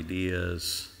same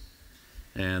ideas.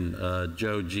 And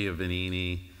Joe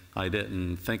Giovannini, I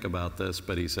didn't think about this,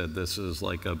 but he said this is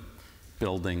like a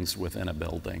buildings within a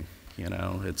building. You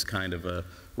know, it's kind of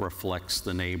reflects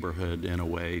the neighborhood in a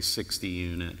way, 60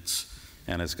 units,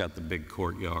 and it's got the big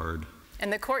courtyard.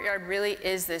 And the courtyard really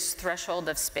is this threshold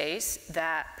of space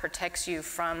that protects you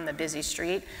from the busy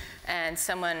street. And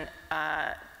someone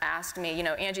asked me, you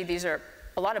know, Angie, these are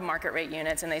a lot of market rate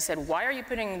units, and they said, why are you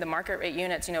putting the market rate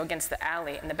units, against the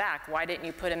alley in the back? Why didn't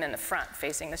you put them in the front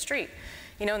facing the street?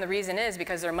 And the reason is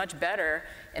because they're much better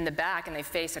in the back and they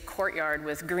face a courtyard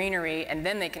with greenery, and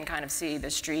then they can kind of see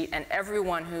the street, and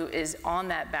everyone who is on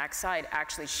that back side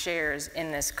actually shares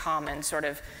in this common sort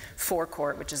of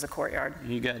forecourt, which is the courtyard.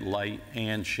 You get light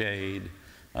and shade.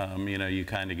 You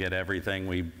kind of get everything.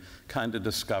 We kind of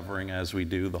discovering as we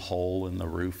do the hole in the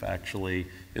roof actually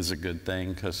is a good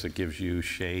thing because it gives you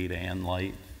shade and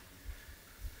light.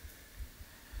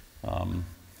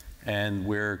 And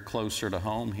we're closer to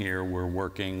home here.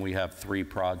 We have 3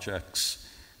 projects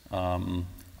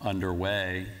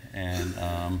underway,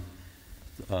 and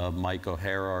Mike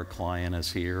O'Hara, our client,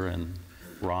 is here, and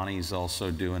Ronnie's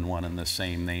also doing one in the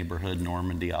same neighborhood,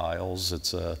 Normandy Isles.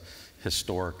 It's a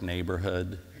historic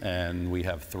neighborhood, and we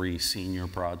have 3 senior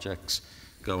projects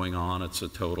going on. It's a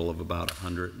total of about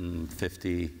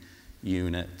 150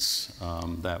 units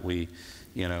that we,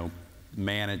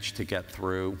 managed to get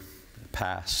through,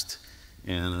 past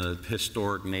in a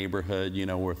historic neighborhood,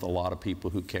 with a lot of people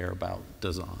who care about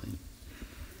design.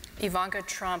 Ivanka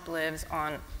Trump lives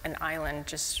on an island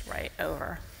just right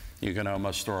over. You can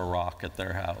almost throw a rock at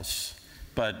their house.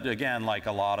 But again, like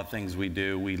a lot of things we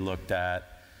do, we looked at,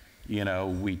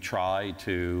 we try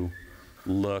to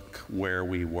look where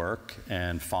we work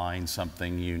and find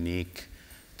something unique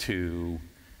to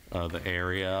the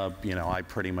area. I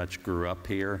pretty much grew up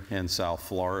here in South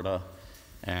Florida,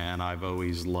 and I've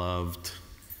always loved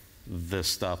this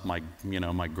stuff. My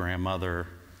grandmother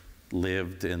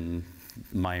lived in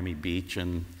Miami Beach,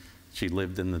 and she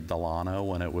lived in the Delano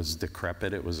when it was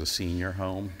decrepit. It was a senior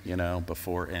home,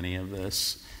 before any of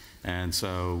this. And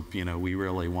so, we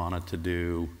really wanted to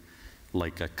do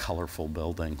like a colorful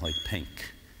building, like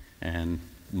pink. And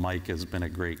Mike has been a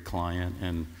great client,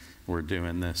 and we're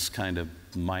doing this kind of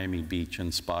Miami Beach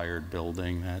inspired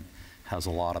building that has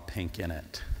a lot of pink in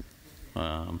it.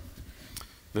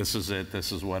 This is it.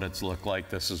 This is what it's looked like.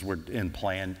 We're in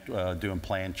doing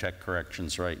plan check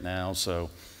corrections right now, so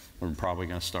we're probably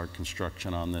going to start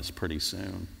construction on this pretty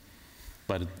soon.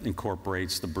 But it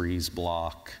incorporates the breeze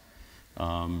block,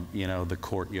 the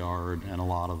courtyard, and a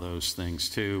lot of those things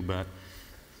too. But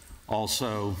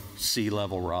also sea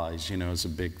level rise, is a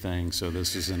big thing. So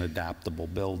this is an adaptable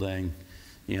building.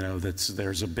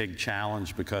 There's a big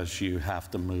challenge because you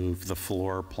have to move the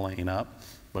floor plane up,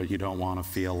 but you don't want to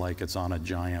feel like it's on a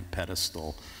giant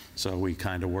pedestal. So we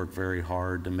kind of work very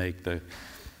hard to make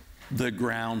the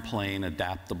ground plane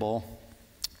adaptable,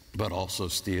 but also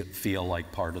feel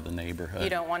like part of the neighborhood. You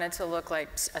don't want it to look like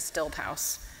a stilt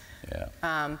house.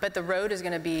 Yeah. But the road is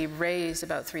going to be raised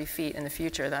about 3 feet in the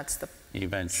future. That's the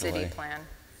city plan.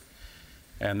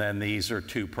 And then these are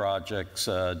 2 projects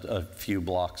a few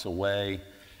blocks away,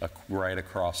 right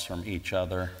across from each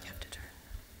other. You have to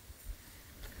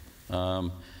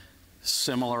turn.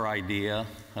 Similar idea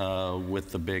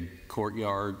with the big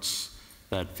courtyards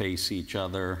that face each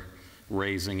other,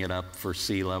 raising it up for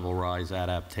sea level rise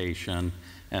adaptation,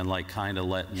 and like kind of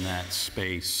letting that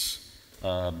space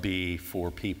be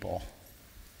for people.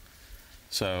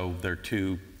 So there are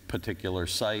 2 particular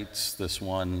sites. This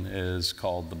one is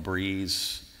called the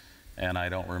Breeze, and I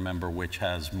don't remember which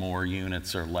has more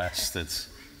units or less. That's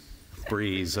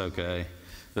Breeze, okay.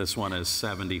 This one is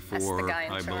 74,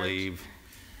 I believe.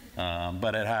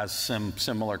 But it has some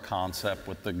similar concept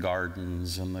with the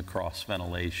gardens and the cross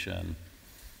ventilation.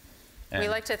 We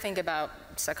like to think about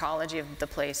psychology of the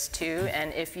place too,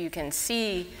 and if you can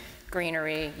see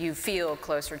greenery, you feel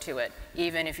closer to it,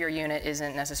 even if your unit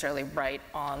isn't necessarily right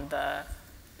on the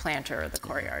planter or the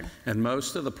courtyard. And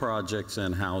most of the projects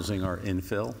in housing are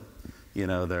infill.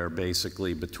 They're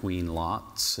basically between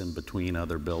lots and between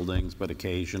other buildings, but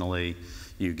occasionally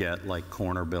you get like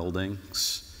corner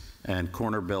buildings. And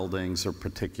corner buildings are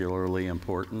particularly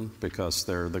important because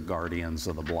they're the guardians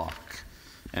of the block.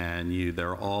 And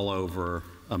they're all over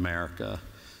America.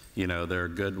 There are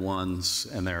good ones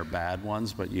and there are bad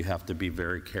ones, but you have to be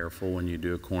very careful when you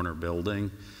do a corner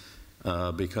building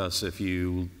because if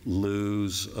you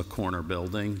lose a corner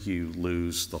building, you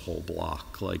lose the whole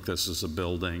block. Like this is a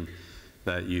building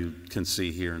that you can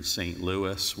see here in St.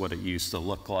 Louis, what it used to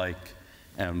look like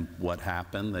and what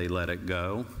happened. They let it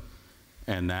go.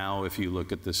 And now if you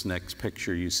look at this next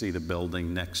picture, you see the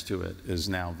building next to it is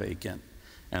now vacant.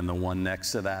 And the one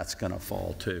next to that's going to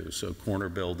fall too. So corner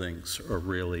buildings are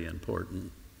really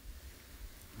important.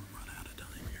 We'll run out of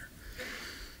time here.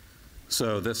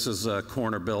 So this is a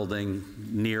corner building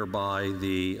nearby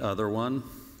the other one.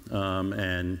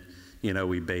 And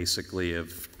we basically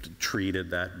have treated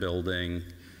that building,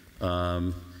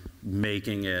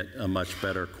 making it a much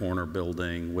better corner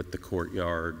building with the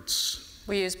courtyards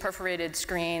We use perforated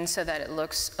screens so that it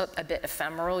looks a bit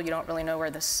ephemeral. You don't really know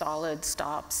where the solid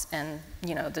stops and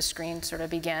the screen sort of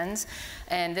begins.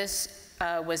 And this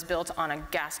was built on a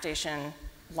gas station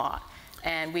lot.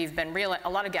 And we've been a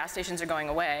lot of gas stations are going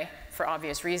away for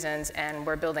obvious reasons, and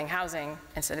we're building housing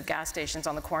instead of gas stations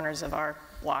on the corners of our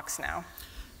blocks now.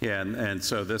 Yeah, and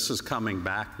so this is coming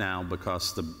back now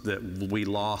because we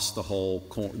lost the whole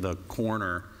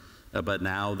corner, but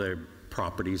now the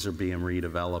properties are being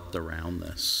redeveloped around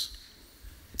this.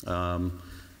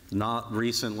 Not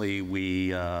recently,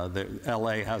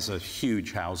 LA has a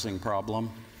huge housing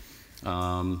problem,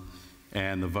 and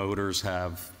the voters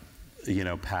have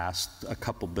passed a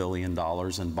couple $2 billion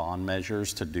in bond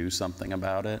measures to do something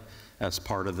about it. As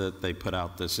part of it, they put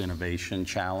out this innovation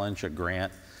challenge, a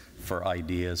grant for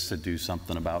ideas to do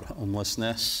something about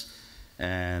homelessness.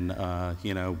 And,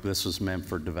 this was meant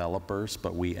for developers,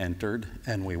 but we entered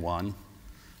and we won.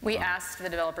 We asked the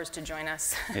developers to join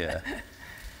us. Yeah.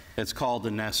 It's called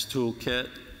the Nest Toolkit,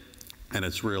 and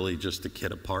it's really just a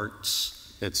kit of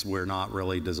parts. We're not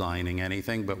really designing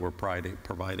anything, but we're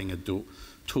providing a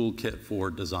toolkit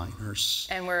for designers.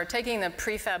 And we're taking the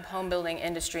prefab home building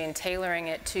industry and tailoring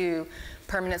it to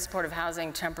permanent supportive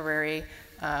housing, temporary,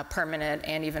 permanent,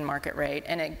 and even market rate.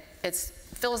 And it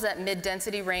fills that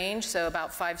mid-density range, so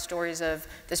about 5 stories of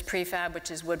this prefab,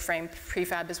 which is wood frame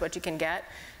prefab is what you can get.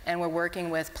 And we're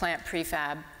working with Plant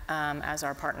Prefab as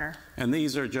our partner. And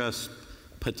these are just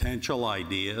potential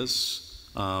ideas.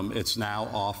 It's now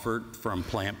offered from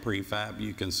Plant Prefab.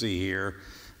 You can see here,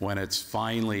 when it's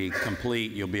finally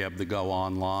complete, you'll be able to go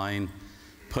online,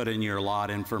 put in your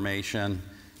lot information.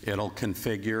 It'll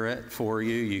configure it for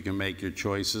you. You can make your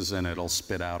choices, and it'll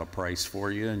spit out a price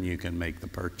for you, and you can make the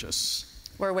purchase.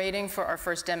 We're waiting for our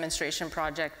first demonstration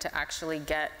project to actually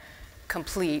get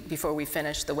complete before we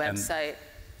finish the website.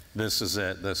 This is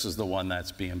it. This is the one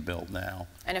that's being built now.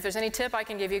 And if there's any tip I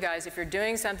can give you guys, if you're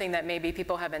doing something that maybe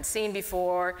people haven't seen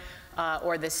before,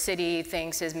 or the city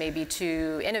thinks is maybe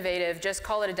too innovative, just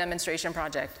call it a demonstration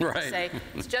project. Right. Say,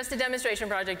 it's just a demonstration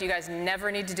project. You guys never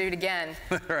need to do it again.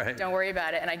 Right. Don't worry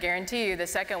about it. And I guarantee you the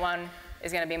second one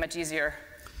is going to be much easier.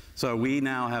 So we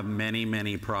now have many,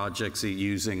 many projects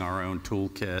using our own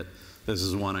toolkit. This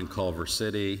is one in Culver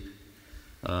City.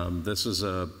 This is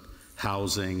a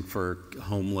housing for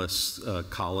homeless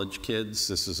college kids.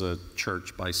 This is a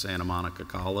church by Santa Monica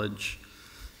College.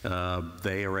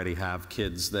 They already have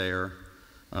kids there.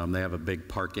 They have a big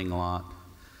parking lot.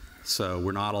 So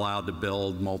we're not allowed to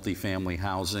build multifamily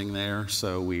housing there.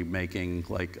 So we're making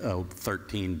like a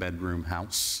 13-bedroom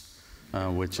house,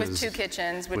 with 2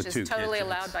 kitchens, which is totally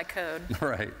allowed by code.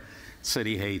 Right.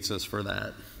 City hates us for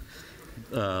that.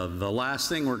 The last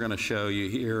thing we're going to show you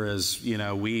here is,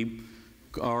 we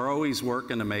are always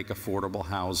working to make affordable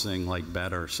housing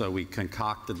better. So we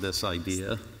concocted this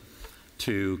idea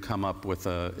to come up with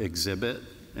an exhibit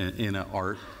in an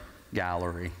art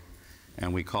gallery,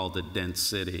 and we called it Dense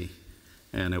City.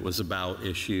 And it was about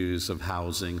issues of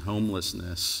housing,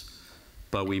 homelessness,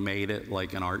 but we made it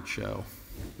like an art show.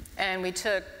 And we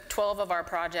took 12 of our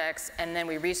projects, and then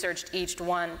we researched each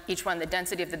one, the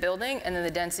density of the building and then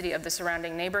the density of the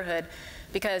surrounding neighborhood,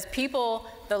 because the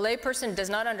layperson does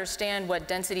not understand what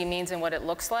density means and what it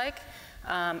looks like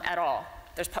at all.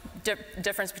 There's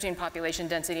difference between population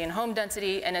density and home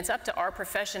density, and it's up to our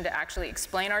profession to actually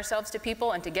explain ourselves to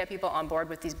people and to get people on board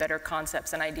with these better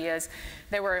concepts and ideas.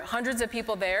 There were hundreds of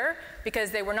people there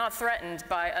because they were not threatened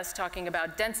by us talking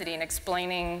about density and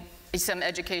explaining some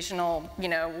educational,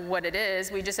 what it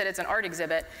is. We just said it's an art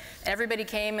exhibit. Everybody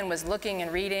came and was looking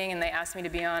and reading, and they asked me to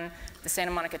be on the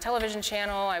Santa Monica Television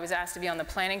Channel. I was asked to be on the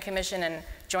Planning Commission and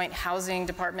Joint Housing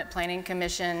Department Planning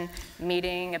Commission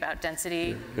meeting about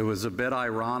density. It was a bit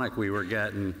ironic. We were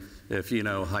getting, if you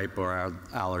know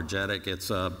Hypoallergenic, it's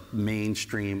a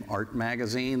mainstream art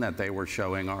magazine that they were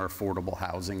showing our affordable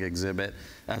housing exhibit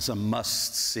as a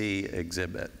must-see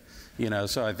exhibit.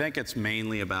 So I think it's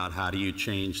mainly about how do you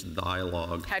change the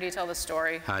dialogue. How do you tell the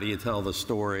story? How do you tell the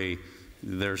story?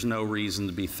 There's no reason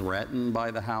to be threatened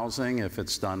by the housing. If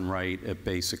it's done right, it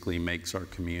basically makes our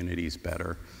communities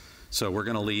better. So we're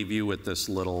going to leave you with this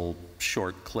little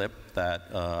short clip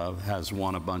that has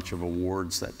won a bunch of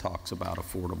awards that talks about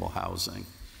affordable housing.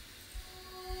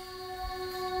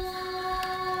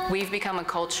 We've become a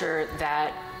culture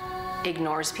that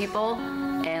ignores people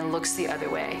and looks the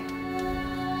other way.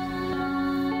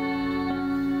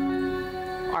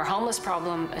 Our homeless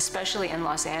problem, especially in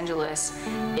Los Angeles,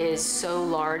 is so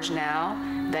large now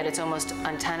that it's almost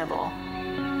untenable.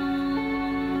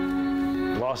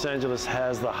 Los Angeles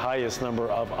has the highest number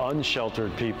of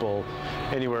unsheltered people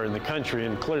anywhere in the country,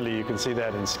 and clearly you can see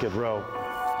that in Skid Row.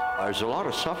 There's a lot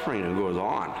of suffering that goes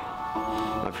on.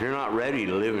 If you're not ready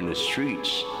to live in the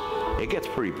streets, it gets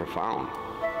pretty profound.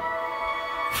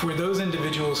 For those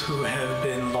individuals who have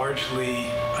been largely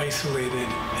isolated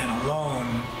and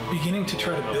alone, beginning to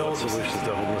try to build solutions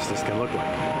to homelessness can look like.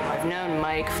 I've known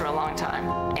Mike for a long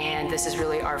time, and this is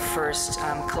really our first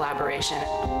collaboration.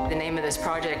 The name of this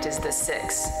project is The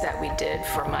Six that we did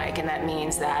for Mike, and that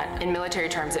means that, in military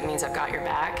terms, it means I've got your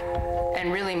back.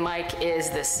 And really, Mike is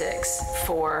the six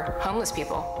for homeless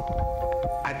people.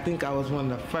 I think I was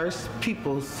one of the first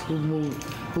people who moved,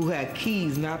 who had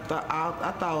keys, and I thought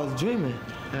I was dreaming.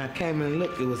 And I came in and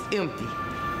looked, it was empty.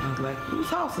 I was like, whose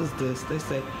house is this? They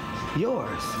said,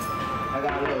 yours. I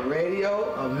got a little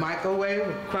radio, a microwave,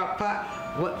 a crock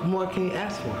pot. What more can you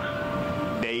ask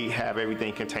for? They have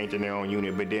everything contained in their own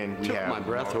unit, but then we have my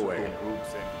breath away.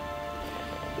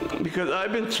 Because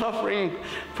I've been suffering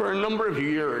for a number of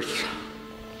years.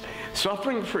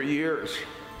 Suffering for years.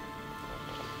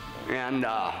 And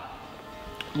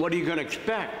what are you going to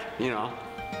expect, you know?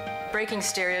 Breaking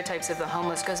stereotypes of the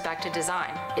homeless goes back to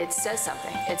design. It says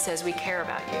something. It says we care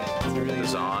about you.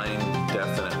 Design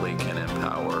definitely can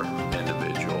empower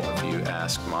individual. If you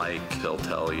ask Mike, he'll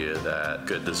tell you that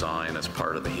good design is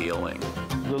part of the healing.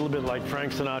 A little bit like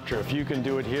Frank Sinatra, if you can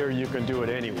do it here, you can do it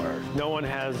anywhere. No one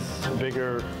has a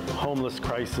bigger homeless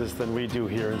crisis than we do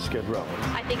here in Skid Row.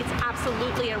 I think it's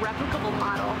absolutely a replicable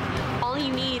model. All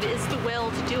you need is the will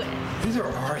to do it. These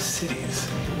are our cities.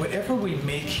 Whatever we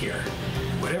make here,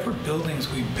 whatever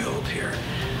buildings we build here,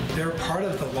 they're part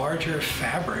of the larger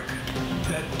fabric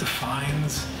that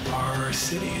defines our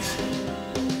cities.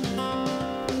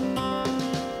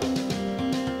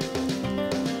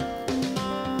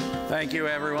 Thank you,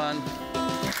 everyone.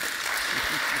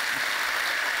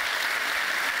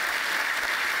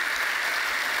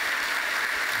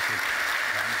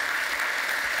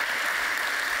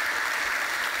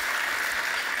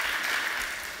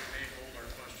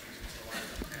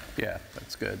 Yeah,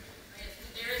 that's good.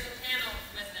 There is a panel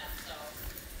with them, so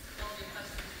there'll be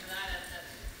questions for that at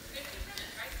 15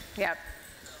 minutes, right? Yep.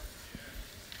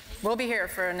 We'll be here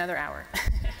for another hour.